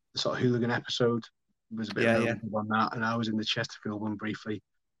sort of hooligan episode. It was a bit on that, and I was in the Chesterfield one briefly.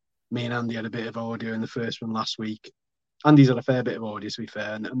 Me and Andy had a bit of audio in the first one last week. Andy's had a fair bit of audio, to be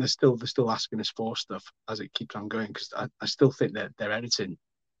fair, and they're still asking us for stuff as it keeps on going, because I still think that they're editing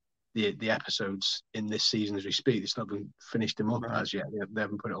the episodes in this season as we speak. They still haven't finished them up as yet. They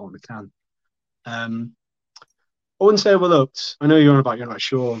haven't put it all in the can. I wouldn't say overlooked. I know you're on about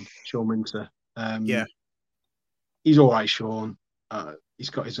Sean Winter. Yeah, he's all right, Sean. He's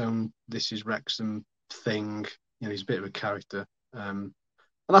got his own This Is Wrexham thing. He's a bit of a character. And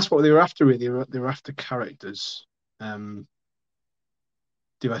that's what they were after, really. They were after characters.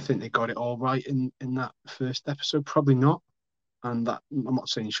 do I think they got it all right in that first episode? Probably not. And that I'm not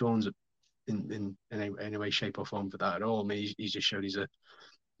saying Sean's in any way, shape, or form for that at all. I mean, he's just showed he's a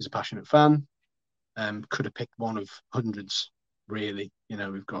passionate fan. Could have picked one of hundreds, really. You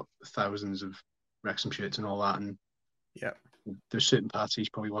know, we've got thousands of Wrexham shirts and all that, and there's certain parts he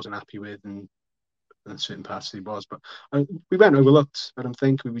probably wasn't happy with, and certain parts he was. But we weren't overlooked. I don't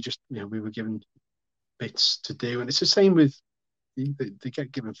think we were just, we were given bits to do, and it's the same with. They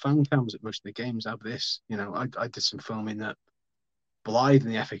get given fan cams at most of the games. Out of this, I did some filming at Blythe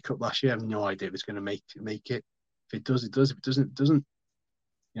in the FA Cup last year. I have no idea if it's going to make it. If it does, it does. If it doesn't, it doesn't.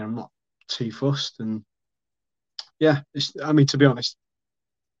 I'm not too fussed. And to be honest,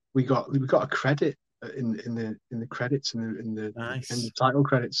 we got a credit in the credits in the title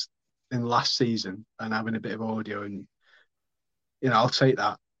credits in last season, and having a bit of audio, and I'll take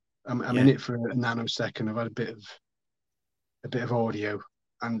that. I'm in it for a nanosecond. I've had a bit of audio,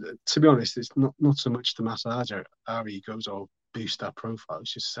 and to be honest, it's not so much to massage our egos or boost our profile.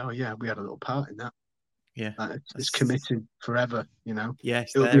 It's just we had a little part in that. It's committed forever.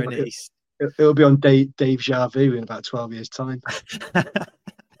 Yes, it'll be on Dave Jarvu in about 12 years' time.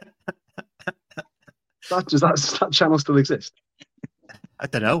 Does that channel still exist? I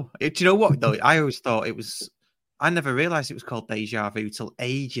don't know. Do you know what though? I always thought it was. I never realised it was called Deja Vu till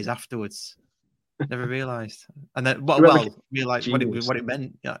ages afterwards. Never realised, and then realised what it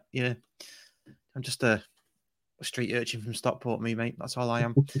meant. Yeah. I'm just a street urchin from Stockport, mate. That's all I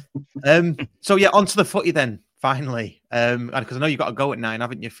am. So onto the footy then. Finally, because I know you've got to go at 9,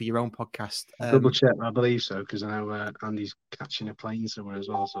 haven't you, for your own podcast? Double check, I believe so, because I know Andy's catching a plane somewhere as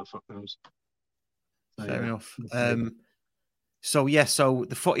well. So fuck knows. Fair enough. So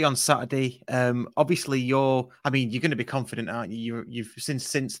the footy on Saturday. Obviously, you're going to be confident, aren't you? You've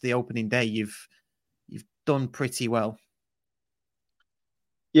since the opening day, you've done pretty well.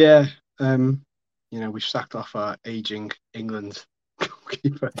 Yeah. We've sacked off our aging England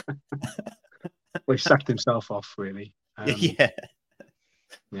goalkeeper. Well, he sacked himself off, really. Yeah,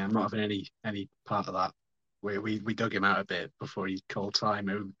 I'm not having any part of that. We dug him out a bit before he called time.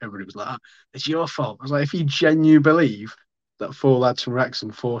 Everybody was like, "It's your fault." I was like, if you genuinely believe that 4 lads from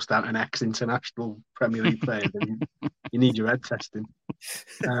Wrexham forced out an ex-international Premier League player, then you need your head testing.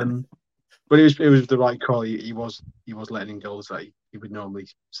 But it was the right call. He was letting in goals that he would normally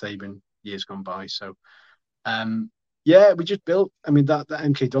save in years gone by. So, we just built. I mean, that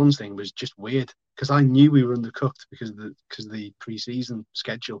MK Dons thing was just weird, because I knew we were undercooked because of the pre-season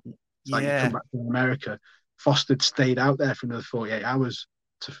schedule. It's like you come back from America. Foster stayed out there for another 48 hours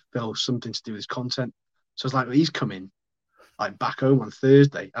to fill something to do with his content. So it's like, well, he's coming back home on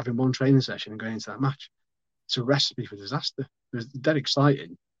Thursday, having one training session and going into that match. It's a recipe for disaster. It was dead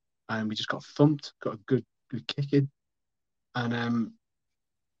exciting, and we just got thumped, got a good kick in, and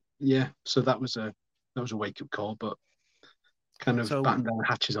so that was a wake up call, but kind of battened down the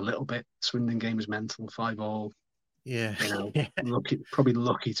hatches a little bit. Swindon game was mental, 5-5. Yeah, probably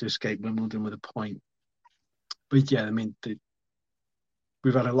lucky to escape Wimbledon with a point. But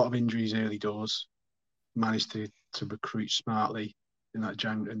we've had a lot of injuries early doors. Managed to recruit smartly in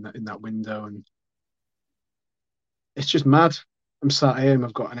that window, and it's just mad. I'm sat here, and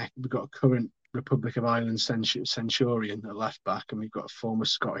we've got a current Republic of Ireland centurion at left back, and we've got a former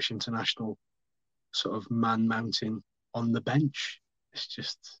Scottish international sort of man mountain on the bench. It's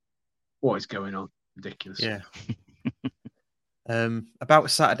just, what is going on? Ridiculous. Yeah.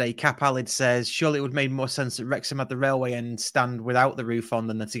 About Saturday, Cap Alid says, surely it would have made more sense that Wrexham had the railway end stand without the roof on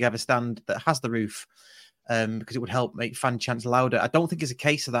than the Together stand that has the roof, because it would help make fan chants louder. I don't think it's a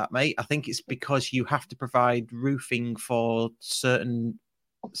case of that, mate. I think it's because you have to provide roofing for certain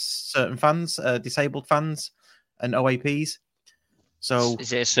fans, disabled fans and OAPs. So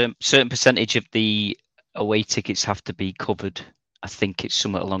is it a certain percentage of the away tickets have to be covered? I think it's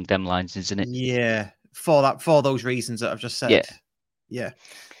somewhat along them lines, isn't it? Yeah, for those reasons that I've just said. Yeah.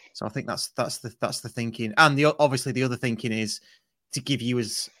 So I think that's the thinking, and obviously the other thinking is to give you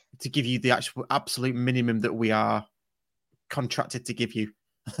the actual absolute minimum that we are contracted to give you.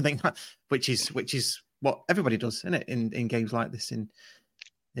 I think that which is what everybody does, isn't it? In games like this, and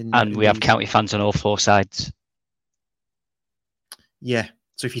we have county fans on all 4 sides. Yeah.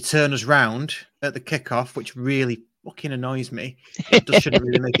 So if you turn us round at the kickoff, which really fucking annoys me, it just shouldn't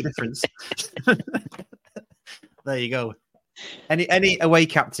really make a difference. There you go. Any away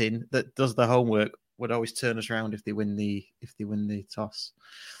captain that does the homework would always turn us round if they win the toss.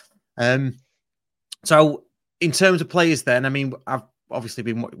 So in terms of players, then, I mean,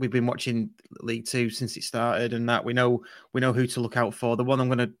 we've been watching League Two since it started, and that we know who to look out for. The one I'm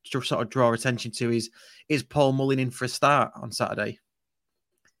going to sort of draw attention to is Paul Mullin in for a start on Saturday?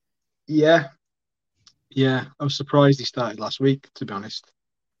 Yeah. I was surprised he started last week, to be honest.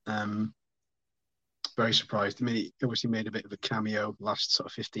 Very surprised. I mean, he obviously made a bit of a cameo last sort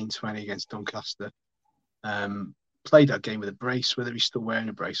of 15-20 against Doncaster. Played that game with a brace. Whether he's still wearing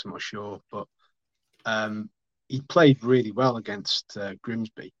a brace, I'm not sure. But he played really well against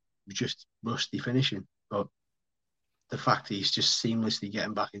Grimsby. Just rusty finishing. But the fact that he's just seamlessly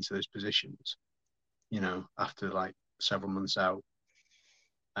getting back into those positions, after like several months out,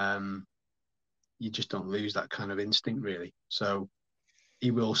 you just don't lose that kind of instinct, really. So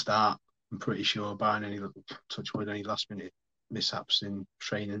he will start, I'm pretty sure, barring any touch wood, any last minute mishaps in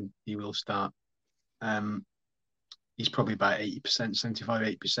training, he will start. He's probably about 80%,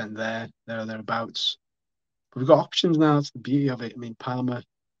 75, 80% there or thereabouts. But we've got options now. That's the beauty of it. I mean, Palmer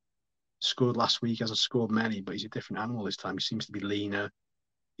scored last week, hasn't scored many, but he's a different animal this time. He seems to be leaner.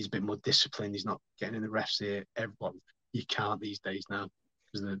 He's a bit more disciplined. He's not getting in the ref's ear. You can't these days now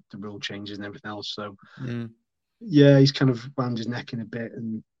because the rule changes and everything else. So, yeah, he's kind of wound his neck in a bit.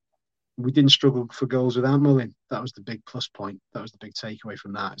 And we didn't struggle for goals without Mullin. That was the big plus point. That was the big takeaway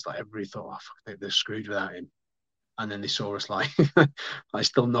from that. It's like everybody thought, they're screwed without him. And then they saw us like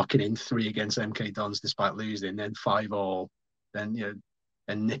still knocking in 3 against MK Dons despite losing, then 5-5, then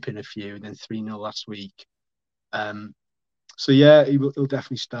and nipping a few, and then 3-0 last week. So yeah, he'll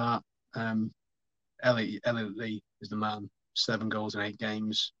definitely start. Elliot Lee is the man. 7 goals in 8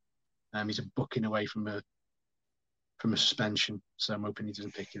 games. He's a booking away from a suspension, so I'm hoping he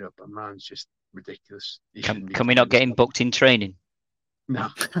doesn't pick it up. But man's just ridiculous. Can we not get him booked in training? No.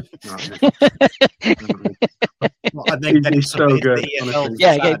 He's so good.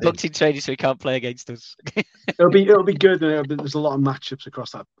 Yeah, get booked in training so he can't play against us. It'll be good. There's a lot of matchups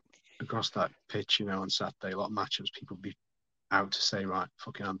across that pitch, on Saturday. A lot of matchups. People will be out to say, right,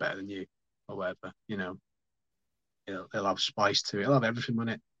 fucking, I'm better than you, or whatever. It'll have spice to it. It'll have everything on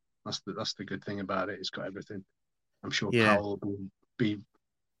it. That's the good thing about it. It's got everything. I'm sure Powell will be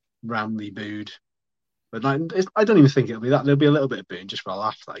roundly booed. But I don't even think it'll be that. There'll be a little bit of booing just for a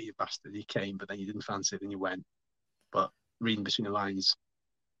laugh that you bastard. You came, but then you didn't fancy it and you went. But reading between the lines,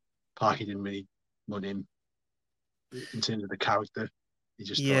 Parky didn't really want him in terms of the character. He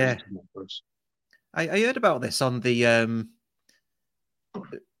just thought he was more for us. I heard about this on the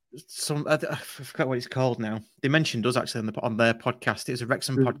I forgot what it's called now. They mentioned us actually on their podcast. It was a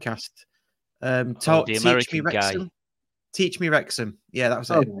Wrexham podcast. The American guy. Teach Me Wrexham. Yeah, that was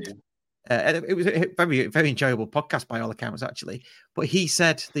it. Yeah. It was a very, very enjoyable podcast by all accounts, actually. But he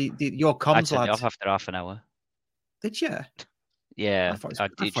said your comms lad off after half an hour. Did you? Yeah, I thought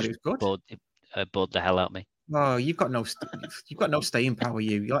it was good. Bored the hell out of me. Oh, you've got no staying power.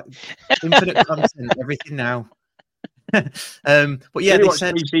 You're like infinite content, everything now. But yeah, they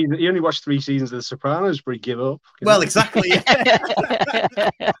said he only watched 3 seasons of The Sopranos before he give up. Well, exactly.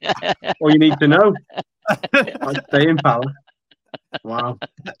 All you need to know. Staying power. Wow.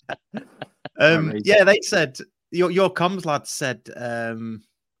 Yeah, they said your comms lad said.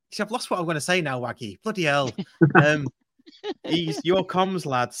 See, I've lost what I'm going to say now, Waggy. Bloody hell. Your comms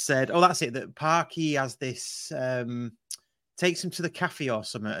lad said, "Oh, that's it. That Parky has this." Takes him to the cafe or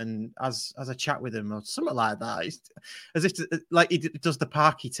something and has a chat with him or something like that. It's as if like he does the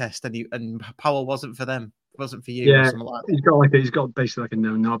Parky test and Powell wasn't for them, wasn't for you. Yeah, or something like that. he's got basically like a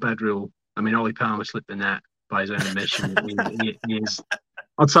no knobhead rule. I mean, Ollie Palmer slipped the net by his own admission. he is.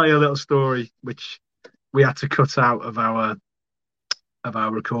 I'll tell you a little story which we had to cut out of our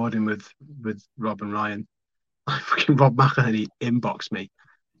recording with Rob and Ryan. Fucking Rob McElhenney inboxed me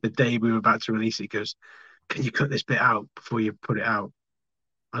the day we were about to release it. He goes, "Can you cut this bit out before you put it out?"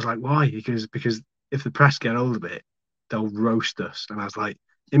 I was like, "Why?" Because if the press get hold of it, they'll roast us. And I was like,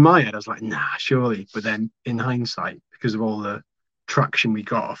 in my head, I was like, nah, surely. But then in hindsight, because of all the traction we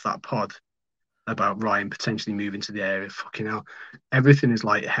got off that pod about Ryan potentially moving to the area, fucking hell, everything is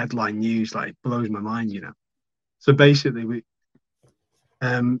like headline news. Like, it blows my mind, So basically,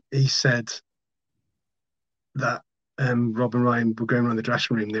 he said that Rob and Ryan were going around the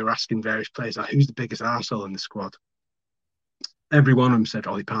dressing room. They were asking various players, like, who's the biggest arsehole in the squad? Every one of them said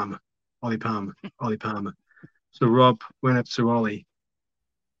Ollie Palmer, Ollie Palmer, Ollie Palmer. So Rob went up to Ollie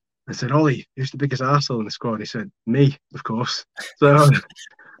and said, "Ollie, who's the biggest arsehole in the squad?" He said, "Me, of course." So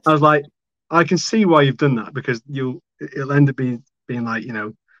I was like, I can see why you've done that, because it'll end up being like,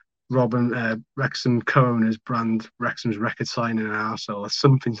 Rob and Wrexham co-owners brand Wrexham's record signing an arsehole or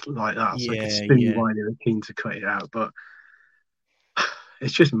something like that. So I can see why they were keen to cut it out. But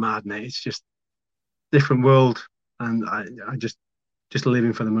it's just mad, mate. It's just different world. And I just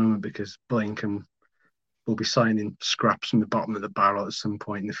living for the moment, because Blinken will be signing scraps from the bottom of the barrel at some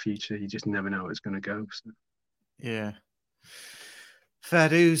point in the future. You just never know where it's going to go. So. Yeah. Fair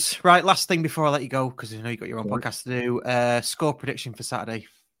dues. Right, last thing before I let you go, because I know you've got your own podcast to do. Score prediction for Saturday.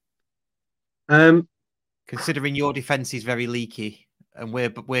 Considering your defence is very leaky and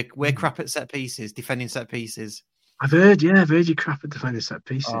we're crap at set pieces, defending set pieces. I've heard you crap at defending set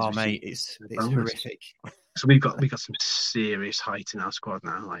pieces. Oh mate, it's horrific. So we've got some serious height in our squad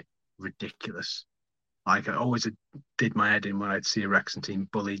now, like ridiculous. Like I always did my head in when I'd see a Wrexham team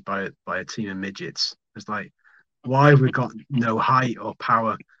bullied by a team of midgets. It's like, why have we got no height or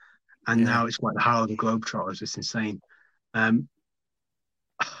power? And now it's like the Harlem Globetrotters. It's insane. I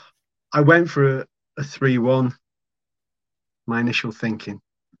went for a 3-1, my initial thinking.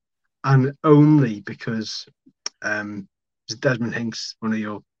 And only because Desmond Hinks, one of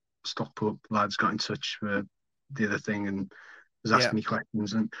your stock up lads, got in touch for the other thing and was asking me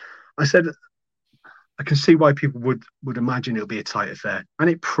questions. And I said, I can see why people would imagine it'll be a tight affair. And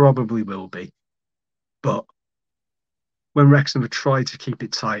it probably will be. But when Wrexham have tried to keep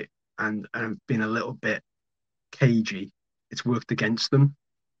it tight and been a little bit cagey, it's worked against them.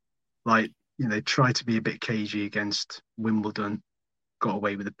 Like, they tried to be a bit cagey against Wimbledon, got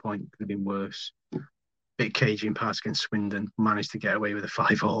away with a point, could have been worse. Bit cagey in parts against Swindon, managed to get away with a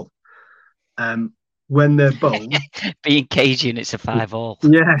 5-all. When they're bold, being cagey and it's a 5-all.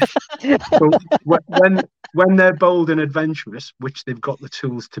 Yeah. But when they're bold and adventurous, which they've got the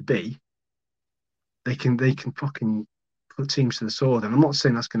tools to be, they can fucking put teams to the sword. And I'm not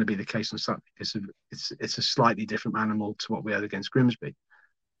saying that's going to be the case on Saturday because it's a slightly different animal to what we had against Grimsby.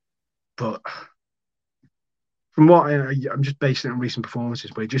 But from what I'm just basing it on recent performances,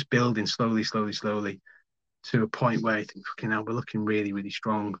 we're just building slowly to a point where I think, fucking hell, we're looking really, really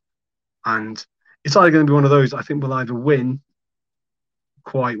strong. And it's either going to be one of those, I think we'll either win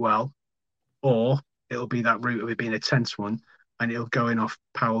quite well, or it'll be that route of it being a tense one, and it'll go in off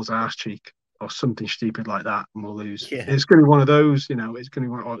Powell's arse cheek or something stupid like that, and we'll lose. Yeah. It's going to be one of those, it's going to be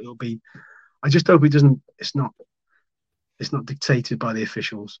one, or it'll be. I just hope it doesn't. It's not dictated by the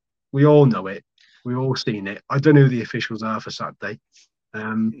officials. We all know it. We've all seen it. I don't know who the officials are for Saturday.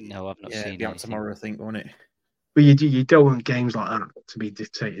 No, I've not seen it. It'll be out tomorrow, I think, won't it? But you don't want games like that to be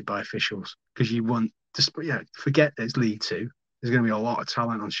dictated by officials, because you want to, forget there's League Two. There's going to be a lot of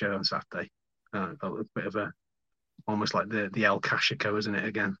talent on show on Saturday. A bit of almost like the El Cashico, isn't it?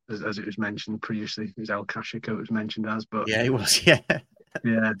 Again, as it was mentioned previously, it was El Cashico it was mentioned as. But yeah, it was. Yeah,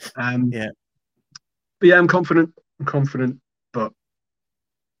 yeah, yeah. But yeah, I'm confident, but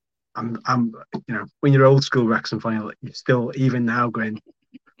I'm when you're old school Wrexham fan, you're still even now going,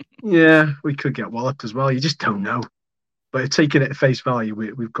 yeah, we could get walloped as well. You just don't know. But taking it at face value,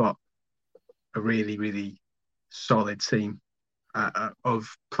 we've got a really, really solid team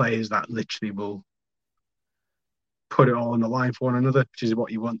of players that literally will put it all on the line for one another, which is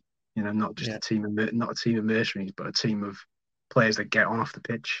what you want. Not just not a team of mercenaries, but a team of players that get on off the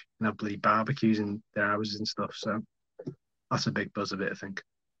pitch and have bloody barbecues in their houses and stuff. So that's a big buzz of it, I think.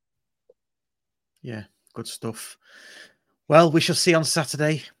 Yeah, good stuff. Well, we shall see on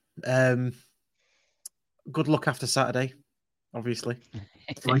Saturday. Good luck after Saturday, obviously.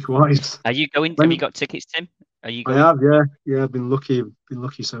 Likewise. Are you going? Have you got tickets, Tim? Are you going? I have, yeah. I've been lucky.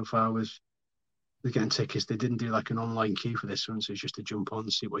 So far with getting tickets. They didn't do like an online queue for this one, so it's just to jump on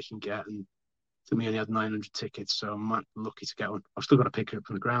and see what you can get. And to me, only had 900 tickets, so I'm lucky to get one. I've still got to pick it up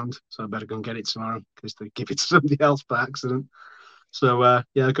from the ground, so I better go and get it tomorrow because they give it to somebody else by accident. So go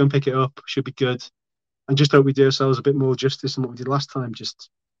and pick it up. Should be good. And just hope we do ourselves a bit more justice than what we did last time. Just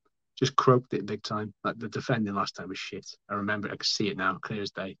croaked it big time. Like the defending last time was shit. I remember it. I can see it now, clear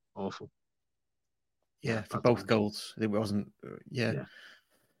as day. Awful. Yeah, for both goals. It wasn't. Yeah,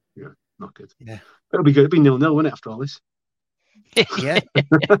 not good. Yeah, it'll be good. It'll be 0-0, won't it, after all this? Yeah.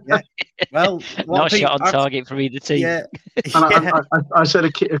 Well, not a shot on target from either team. Yeah. And I said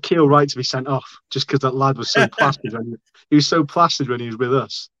a Keel right to be sent off just because that lad was so plastered. He was so plastered when he was with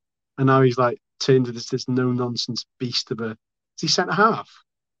us, and now he's like turned into this no nonsense beast of a. Is he centre half?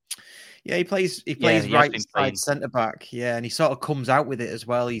 Yeah, he plays right side centre back. Yeah, and he sort of comes out with it as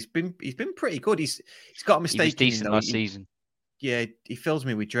well. He's been pretty good. He's got a mistake. He was decent last season. Yeah, he fills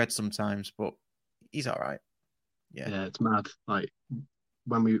me with dread sometimes, but he's all right. Yeah, it's mad. Like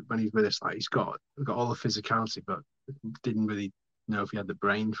when he's with us, like he's got all the physicality, but didn't really know if he had the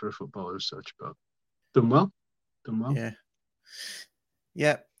brain for a footballer as such. But done well.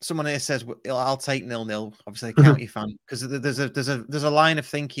 Yeah. Someone here says I'll take 0-0. Obviously, a county fan, because there's a line of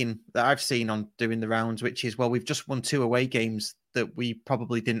thinking that I've seen on doing the rounds, which is, well, we've just won 2 away games that we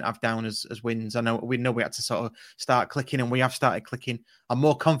probably didn't have down as wins. I know we had to sort of start clicking, and we have started clicking. I'm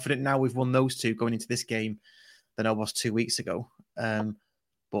more confident now we've won those 2 going into this game than I was 2 weeks ago.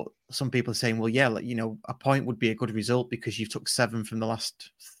 But some people are saying, well, yeah, like, a point would be a good result because you took 7 from the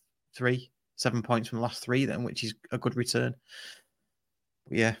last 3, 7 points from the last 3, then, which is a good return.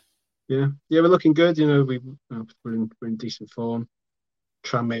 But yeah, we're looking good. We're in decent form.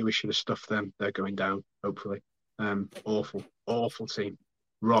 Tranmere, we should have stuffed them. They're going down, hopefully. Awful team,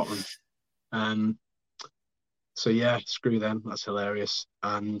 rotten. So yeah, screw them. That's hilarious.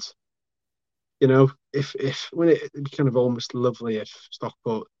 And if when it'd be kind of almost lovely if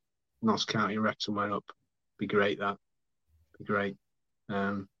Stockport, Notts County, Wrexham went up, be great. That'd be great.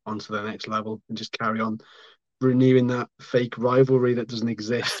 On to the next level and just carry on renewing that fake rivalry that doesn't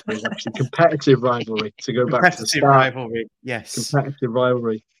exist. It's actually competitive rivalry. To go back to the start, rivalry, yes, competitive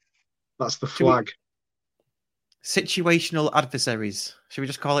rivalry. That's the flag. Situational adversaries. Should we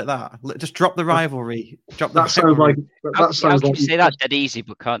just call it that? Just drop the rivalry. Sounds like. How can you say that dead easy,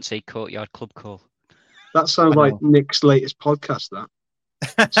 but can't say Courtyard Club Call? That sounds like Nick's latest podcast. That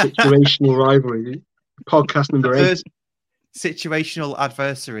situational rivalry, podcast number 8. Situational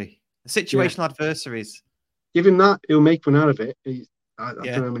adversary. Situational adversaries. Give him that; he'll make one out of it. I don't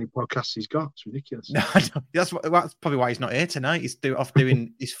know how many podcasts he's got. It's ridiculous. No, that's probably why he's not here tonight. He's off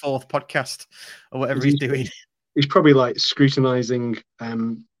doing his 4th podcast or whatever he's doing. He's probably like scrutinizing a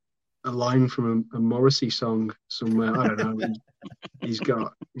line from a Morrissey song somewhere. I don't know. He's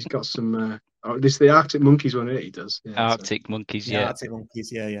got some. This is the Arctic Monkeys one. He does. Yeah, Arctic Monkeys. Yeah. Arctic Monkeys.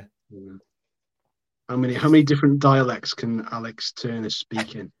 Yeah. How many different dialects can Alex Turner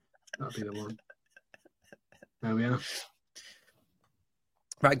speak in? That'll be the one. There we are.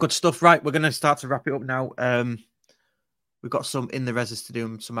 Right, good stuff. Right, we're going to start to wrap it up now. We've got some in the reses to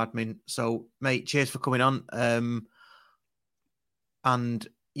do, some admin. So, mate, cheers for coming on. And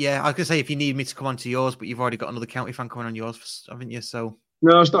yeah, I was going to say if you need me to come on to yours, but you've already got another county fan coming on yours, haven't you? So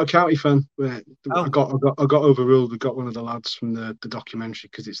no, it's not a county fan. I got overruled. We got one of the lads from the documentary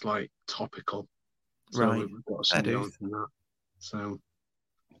because it's like topical. So right. We've got somebody on from that. So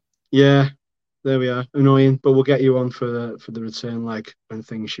yeah, there we are. Annoying, but we'll get you on for the return leg when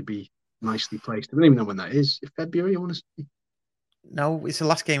things should be nicely placed. I don't even know when that is. If February, I want to say. No, it's the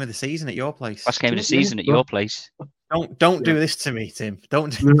last game of the season at your place. Last game of the season at your place. Don't do this to me, Tim.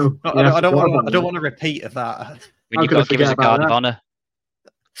 Don't. No, I don't want a repeat of that. When you've got to give us a guard of honour.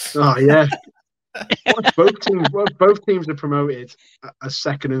 Oh yeah. both teams are promoted as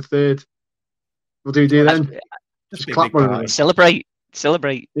 2nd and 3rd. What do you do then? Just clap one of them. Celebrate.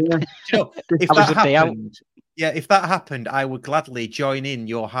 Yeah. If that happened, I would gladly join in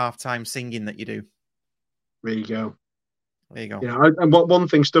your halftime singing that you do. There you go. And one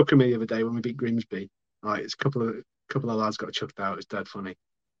thing stuck in me the other day when we beat Grimsby. Right, it's a couple of lads got chucked out. It's dead funny.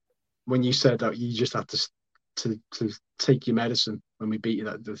 When you said that you just had to take your medicine when we beat you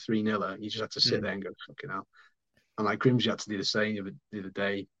the 3-0, you just had to sit there and go fucking hell. And like Grimsby had to do the same the other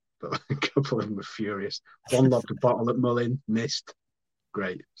day, but a couple of them were furious. One lobbed a bottle at Mullin, missed.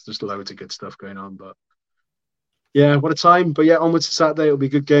 Great. It's just loads of good stuff going on. But yeah, what a time. But yeah, onwards to Saturday. It'll be a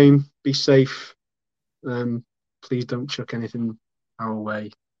good game. Be safe. Please don't chuck anything our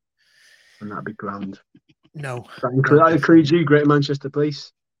way. And that'd be grand. No. That includes you, Greater Manchester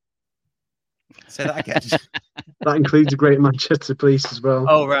Police. Say that again. That includes the Greater Manchester Police as well.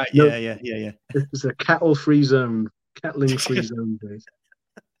 Oh, right. Yeah. It's a kettling-free zone. Please.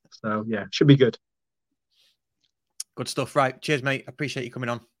 So, yeah, should be good. Good stuff. Right. Cheers, mate. Appreciate you coming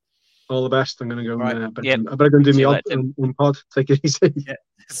on. All the best. I'm going to go. Right. I better go and do my on pod. Take it easy. Yeah.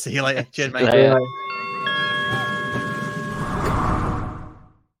 See you later. Cheers, mate. Yeah.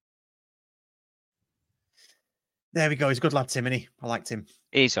 There we go. He's a good lad, Tim, isn't he? I liked him.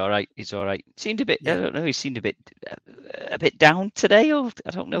 He's all right. Seemed a bit. Yeah. I don't know. He seemed a bit down today, or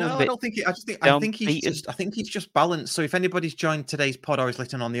I don't know. No, I don't think. I think he's just balanced. So if anybody's joined today's pod or is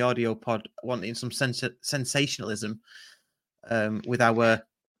listening on the audio pod, wanting some sensationalism, with our,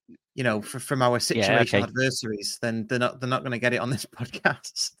 from our situational adversaries, then they're not going to get it on this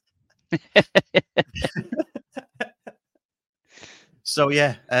podcast. So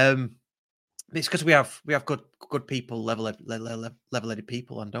yeah, it's because we have good people, level-headed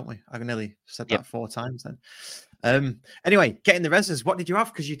people on, don't we? I nearly said that 4 times then. Anyway, getting the reses. What did you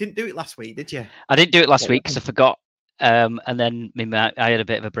have? Because you didn't do it last week, did you? I didn't do it last week because I forgot. And then I had a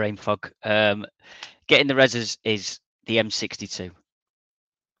bit of a brain fog. Getting the reses is the M62.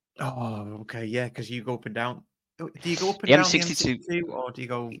 Oh, okay, yeah, because you go up and down. Do you go up and the down M62, the M62, or do you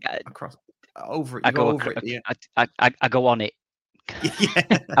go across over it? I go on it. Yeah.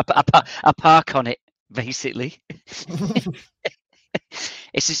 I park on it, basically. So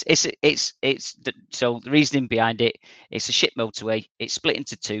the reasoning behind it, it's a ship motorway. It's split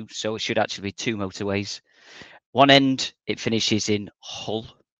into 2, so it should actually be 2 motorways. One end it finishes in Hull,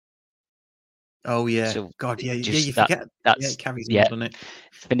 Oh yeah, So God, yeah, just you forget. That's it carries on, yeah. doesn't it?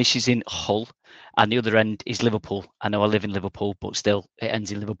 Finishes in Hull, and the other end is Liverpool. I know I live in Liverpool, but still, it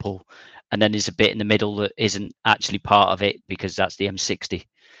ends in Liverpool. And then there's a bit in the middle that isn't actually part of it because that's the M60,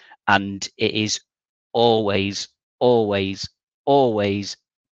 and it is always, always, always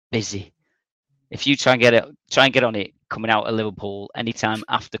busy. If you try and get on it coming out of Liverpool anytime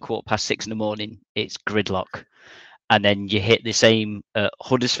after 6:15 in the morning, it's gridlock. And then you hit the same at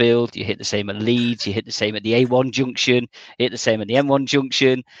Huddersfield, you hit the same at Leeds, you hit the same at the A1 junction, you hit the same at the M1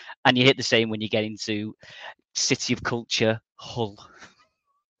 junction, and you hit the same when you get into City of Culture, Hull.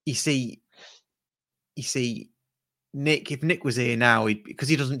 You see, Nick. If Nick was here now, because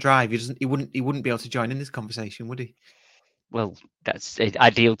he doesn't drive, he wouldn't be able to join in this conversation, would he? Well, that's the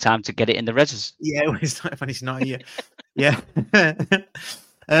ideal time to get it in the reses. Yeah, it's not when he's not here. Yeah.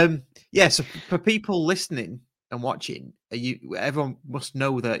 Yeah. So for people listening and watching, everyone must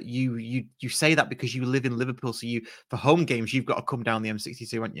know that you say that because you live in Liverpool. So for home games, you've got to come down the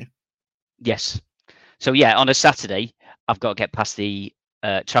M62, haven't you? Yes. So yeah, on a Saturday, I've got to get past the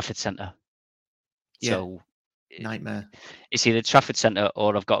Trafford Centre. Yeah. So nightmare. It's either Trafford Centre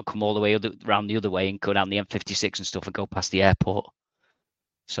or I've got to come all the way around the other way and go down the M56 and stuff and go past the airport.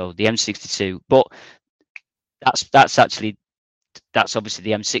 So the M62, but that's obviously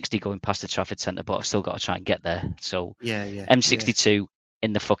the M60 going past the Trafford Centre, but I've still got to try and get there. So yeah. M62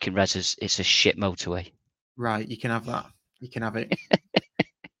 in the fucking reses, it's a shit motorway. Right, you can have that. You can have it.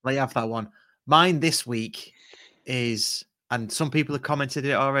 Let you have that one. Mine this week is, and some people have commented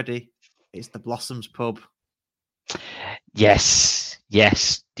it already, it's the Blossoms pub. Yes.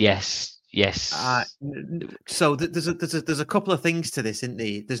 So there's a couple of things to this, isn't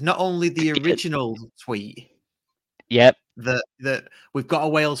there? There's not only the original tweet. Yep. That we've got a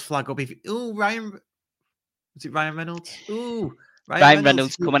Wales flag up. Ryan, was it Ryan Reynolds? Ryan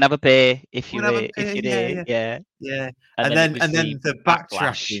Reynolds, come and have a beer if you're here. Yeah. And then the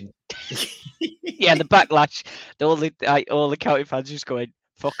backtracking. Yeah, the backlash. All the county fans just going,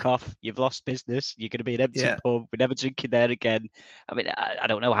 fuck off, you've lost business, you're going to be an empty pub, we're never drinking there again. I mean, I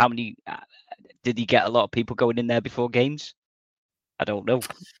don't know how many, did he get a lot of people going in there before games? I don't know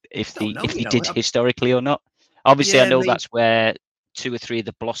if he did historically or not. Obviously, I know that's where 2 or 3 of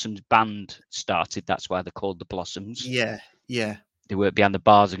the Blossoms band started. That's why they're called the Blossoms. Yeah. They worked behind the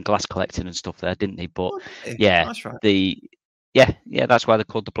bars and glass collecting and stuff there, didn't they? But yeah, that's right. That's why they're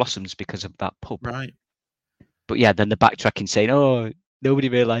called the Blossoms, because of that pub. Right. But yeah, then the backtracking saying, "Oh, nobody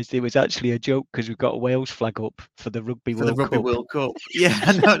realised it was actually a joke because we've got a Wales flag up for the Rugby World Cup." Yeah,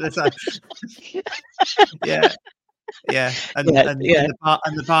 I know that's yeah. And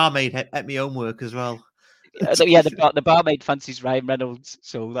the barmaid had me homework as well. Yeah, the barmaid fancies Ryan Reynolds,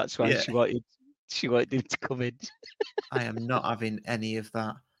 so that's why she wanted him to come in. I am not having any of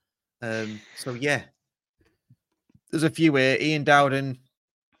that. So yeah, there's a few here. Ian Dowden,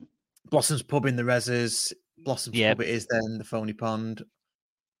 Blossom's pub in the reses. Blossom's pub it is then the Phony Pond.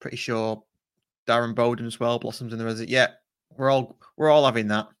 Pretty sure Darren Bowden as well. Blossoms in the reses. Yeah, we're all having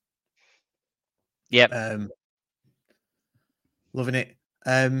that. Yep. Loving it.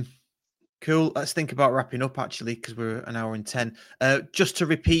 Cool. Let's think about wrapping up actually, because we're an hour and 10. Just to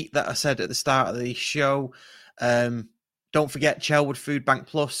repeat that I said at the start of the show, don't forget Chelwood Food Bank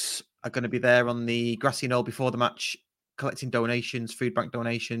Plus are going to be there on the grassy knoll before the match, collecting donations, food bank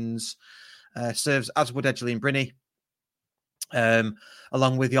donations. Serves as would Edgeley and Brinny,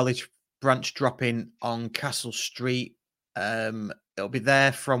 along with the Olive Branch drop-in on Castle Street. It'll be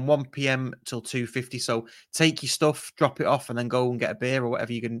there from 1 p.m. till 2:50. So take your stuff, drop it off, and then go and get a beer or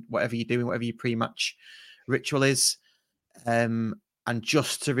whatever you're doing, whatever your pre-match ritual is. And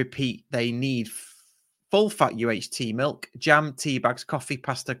just to repeat, they need full-fat UHT milk, jam, tea bags, coffee,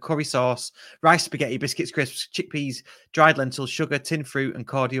 pasta, curry sauce, rice, spaghetti, biscuits, crisps, chickpeas, dried lentils, sugar, tin fruit, and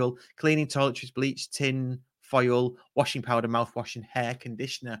cordial, cleaning, toiletries, bleach, tin foil, washing powder, mouthwash, and hair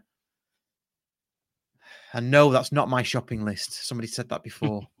conditioner. And no, that's not my shopping list. Somebody said that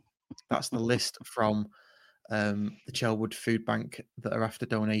before. That's the list from the Chelwood Food Bank that are after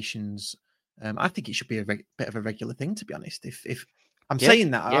donations. I think it should be a bit of a regular thing, to be honest. If I'm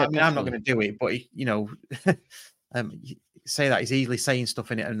saying that, I mean, I'm not going to do it, but say that he's easily saying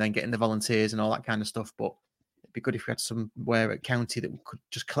stuff in it and then getting the volunteers and all that kind of stuff. But it'd be good if we had somewhere at county that we could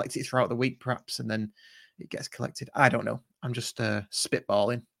just collect it throughout the week, perhaps, and then it gets collected. I don't know. I'm just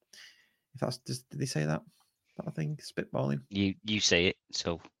spitballing. If that's did they say that? I think spitballing. You say it,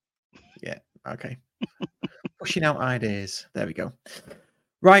 so yeah, okay. Pushing out ideas. There we go.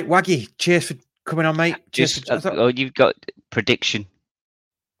 Right, Waggy. Cheers for coming on, mate. You've got prediction.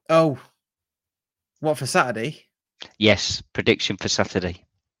 Oh, what for Saturday? Yes, prediction for Saturday.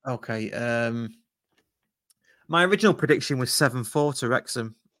 Okay. My original prediction was 7-4 to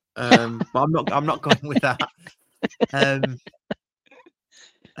Wrexham, but I'm not going with that.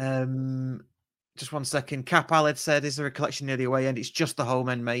 Just 1 second. Cap Aled said, "Is there a collection near the away end?" It's just the home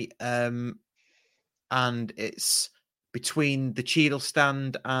end, mate. And it's between the Cheadle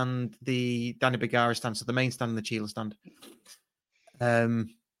stand and the Danny Bergara stand, so the main stand and the Cheadle stand.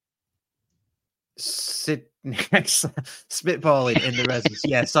 Spitballing in the reses.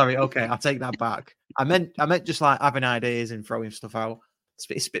 Yeah, sorry. Okay, I'll take that back. I meant just like having ideas and throwing stuff out.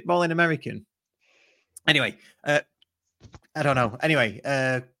 Spitballing American. Anyway, I don't know. Anyway,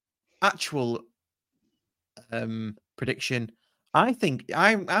 actual prediction. I think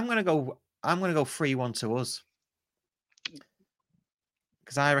I'm gonna go 3-1 to us.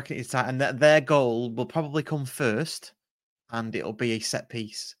 Because I reckon it's tight, and their goal will probably come first, and it'll be a set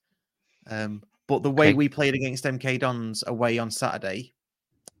piece. But the way we played against MK Dons away on Saturday,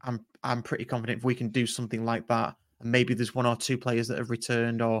 I'm pretty confident if we can do something like that, and maybe there's 1 or 2 players that have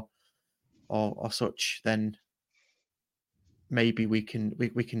returned or such, then maybe we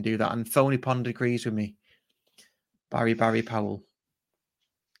can do that. And Phony Pond agrees with me. Barry Powell,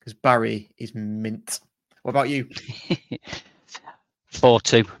 because Barry is mint. What about you?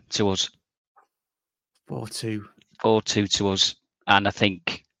 4-2 to us. 4-2. 4-2 to us, and I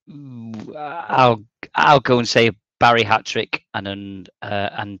think I'll go and say a Barry hat trick and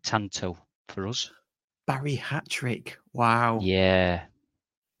Tanto for us. Barry hat trick. Wow. Yeah.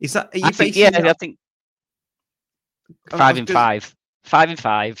 Is that? Are you I think 5 and 5. 5 and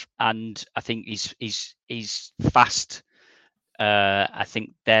 5, and I think he's fast. I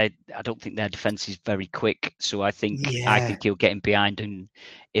don't think their defense is very quick, so I think he'll get in behind and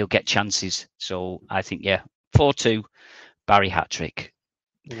he'll get chances. So I think 4-2, Barry hat trick.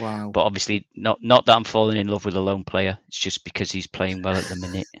 Wow! But obviously not that I'm falling in love with a lone player. It's just because he's playing well at the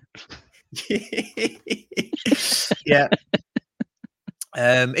minute. Yeah.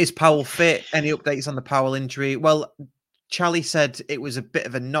 Is Powell fit? Any updates on the Powell injury? Well, Charlie said it was a bit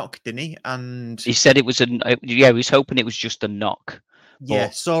of a knock, didn't he? And he said it was he was hoping it was just a knock.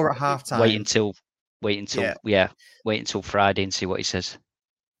 Yeah, saw at halftime. Wait until Friday and see what he says.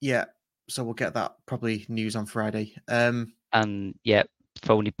 Yeah, so we'll get that probably news on Friday. And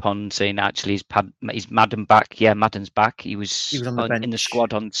Phony Pond saying actually he's Madden back. Yeah, Madden's back. He was on the bench in the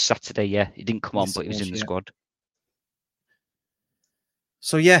squad on Saturday. Yeah, he didn't come on, but he was in the squad.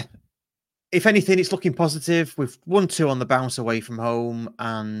 So yeah, if anything, it's looking positive. We've 1-2 on the bounce away from home,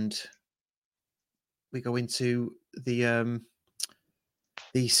 and we go into the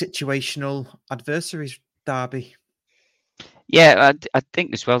situational adversaries derby. Yeah, I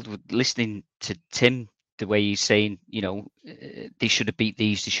think as well, listening to Tim, the way he's saying, they should have beat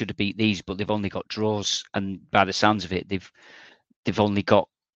these, but they've only got draws, and by the sounds of it, they've only got.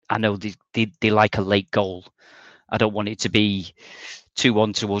 I know they like a late goal. I don't want it to be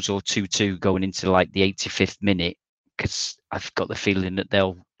 2-1 to us or 2-2 going into like the 85th minute, because I've got the feeling that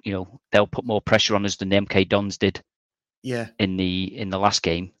they'll put more pressure on us than the MK Dons did. Yeah. In the last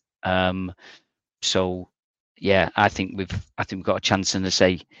game. So yeah, I think we've got a chance, and to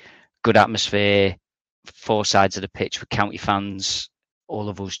say good atmosphere, 4 sides of the pitch with county fans, all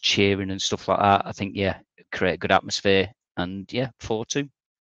of us cheering and stuff like that. I think create a good atmosphere, and 4-2.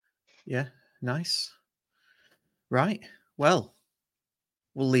 Yeah, nice. Right. Well,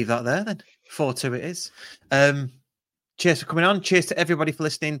 we'll leave that there then. 4-2 it is. Cheers for coming on. Cheers to everybody for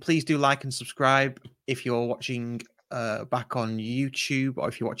listening. Please do like and subscribe if you're watching back on YouTube, or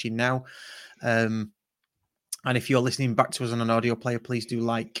if you're watching now. And if you're listening back to us on an audio player, please do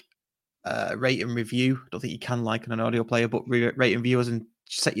like, rate and review. I don't think you can like on an audio player, but rate and review us and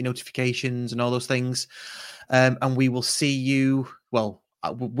set your notifications and all those things. And we will see you. Well,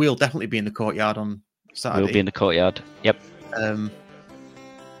 we'll definitely be in the courtyard on Saturday. We'll be in the courtyard. Yep.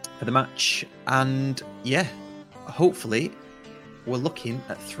 For the match, and hopefully we're looking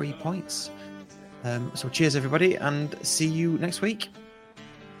at 3 points. So cheers everybody, and see you next week.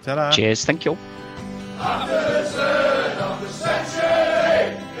 Ta-da. Cheers, thank you. After the turn of the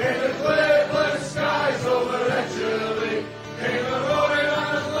century, in the clear blue skies over Edgerley, came a roaring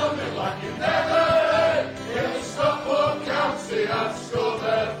and a thumping like you never heard. In the Stockport County had scored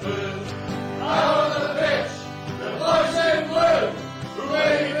their third. Out on the pitch, the boys in blue,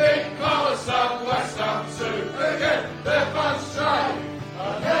 waving colours down West Ham too. Again, their fans tried,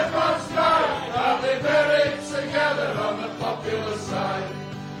 and their fans died, and they buried together on the popular side.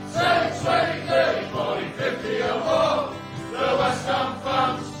 10, 20, 30, 40, 50 or more, the West Ham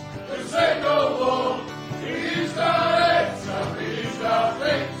fans who say no war. We used our heads and we used our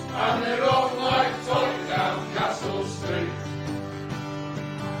feet, and they rolled like toy down Castle Street.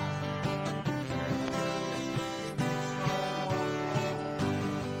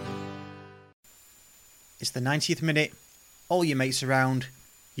 It's the 90th minute, all your mates around,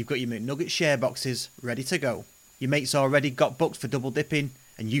 you've got your McNugget share boxes ready to go. Your mates already got booked for double dipping,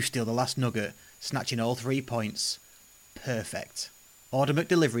 and you steal the last nugget, snatching all 3 points. Perfect. Order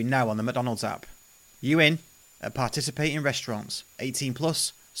McDelivery now on the McDonald's app. You in? At participating restaurants. 18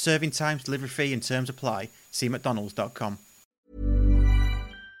 plus, serving times, delivery fee and terms apply. See mcdonalds.com.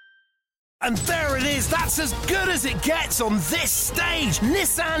 And there it is, that's as good as it gets on this stage.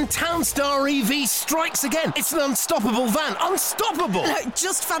 Nissan Townstar EV strikes again. It's an unstoppable van, unstoppable. Look,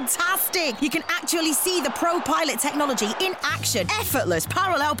 just fantastic. You can actually see the Pro Pilot technology in action. Effortless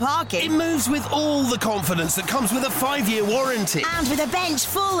parallel parking. It moves with all the confidence that comes with a 5-year warranty. And with a bench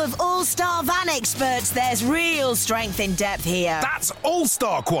full of all-star van experts, there's real strength in depth here. That's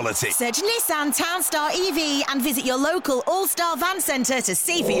all-star quality. Search Nissan Townstar EV and visit your local all-star van centre to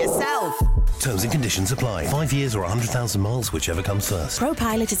see for yourself. Terms and conditions apply. 5 years or 100,000 miles, whichever comes first. Pro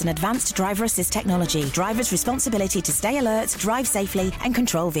Pilot is an advanced driver assist technology. Driver's responsibility to stay alert, drive safely and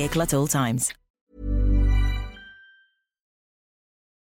control vehicle at all times.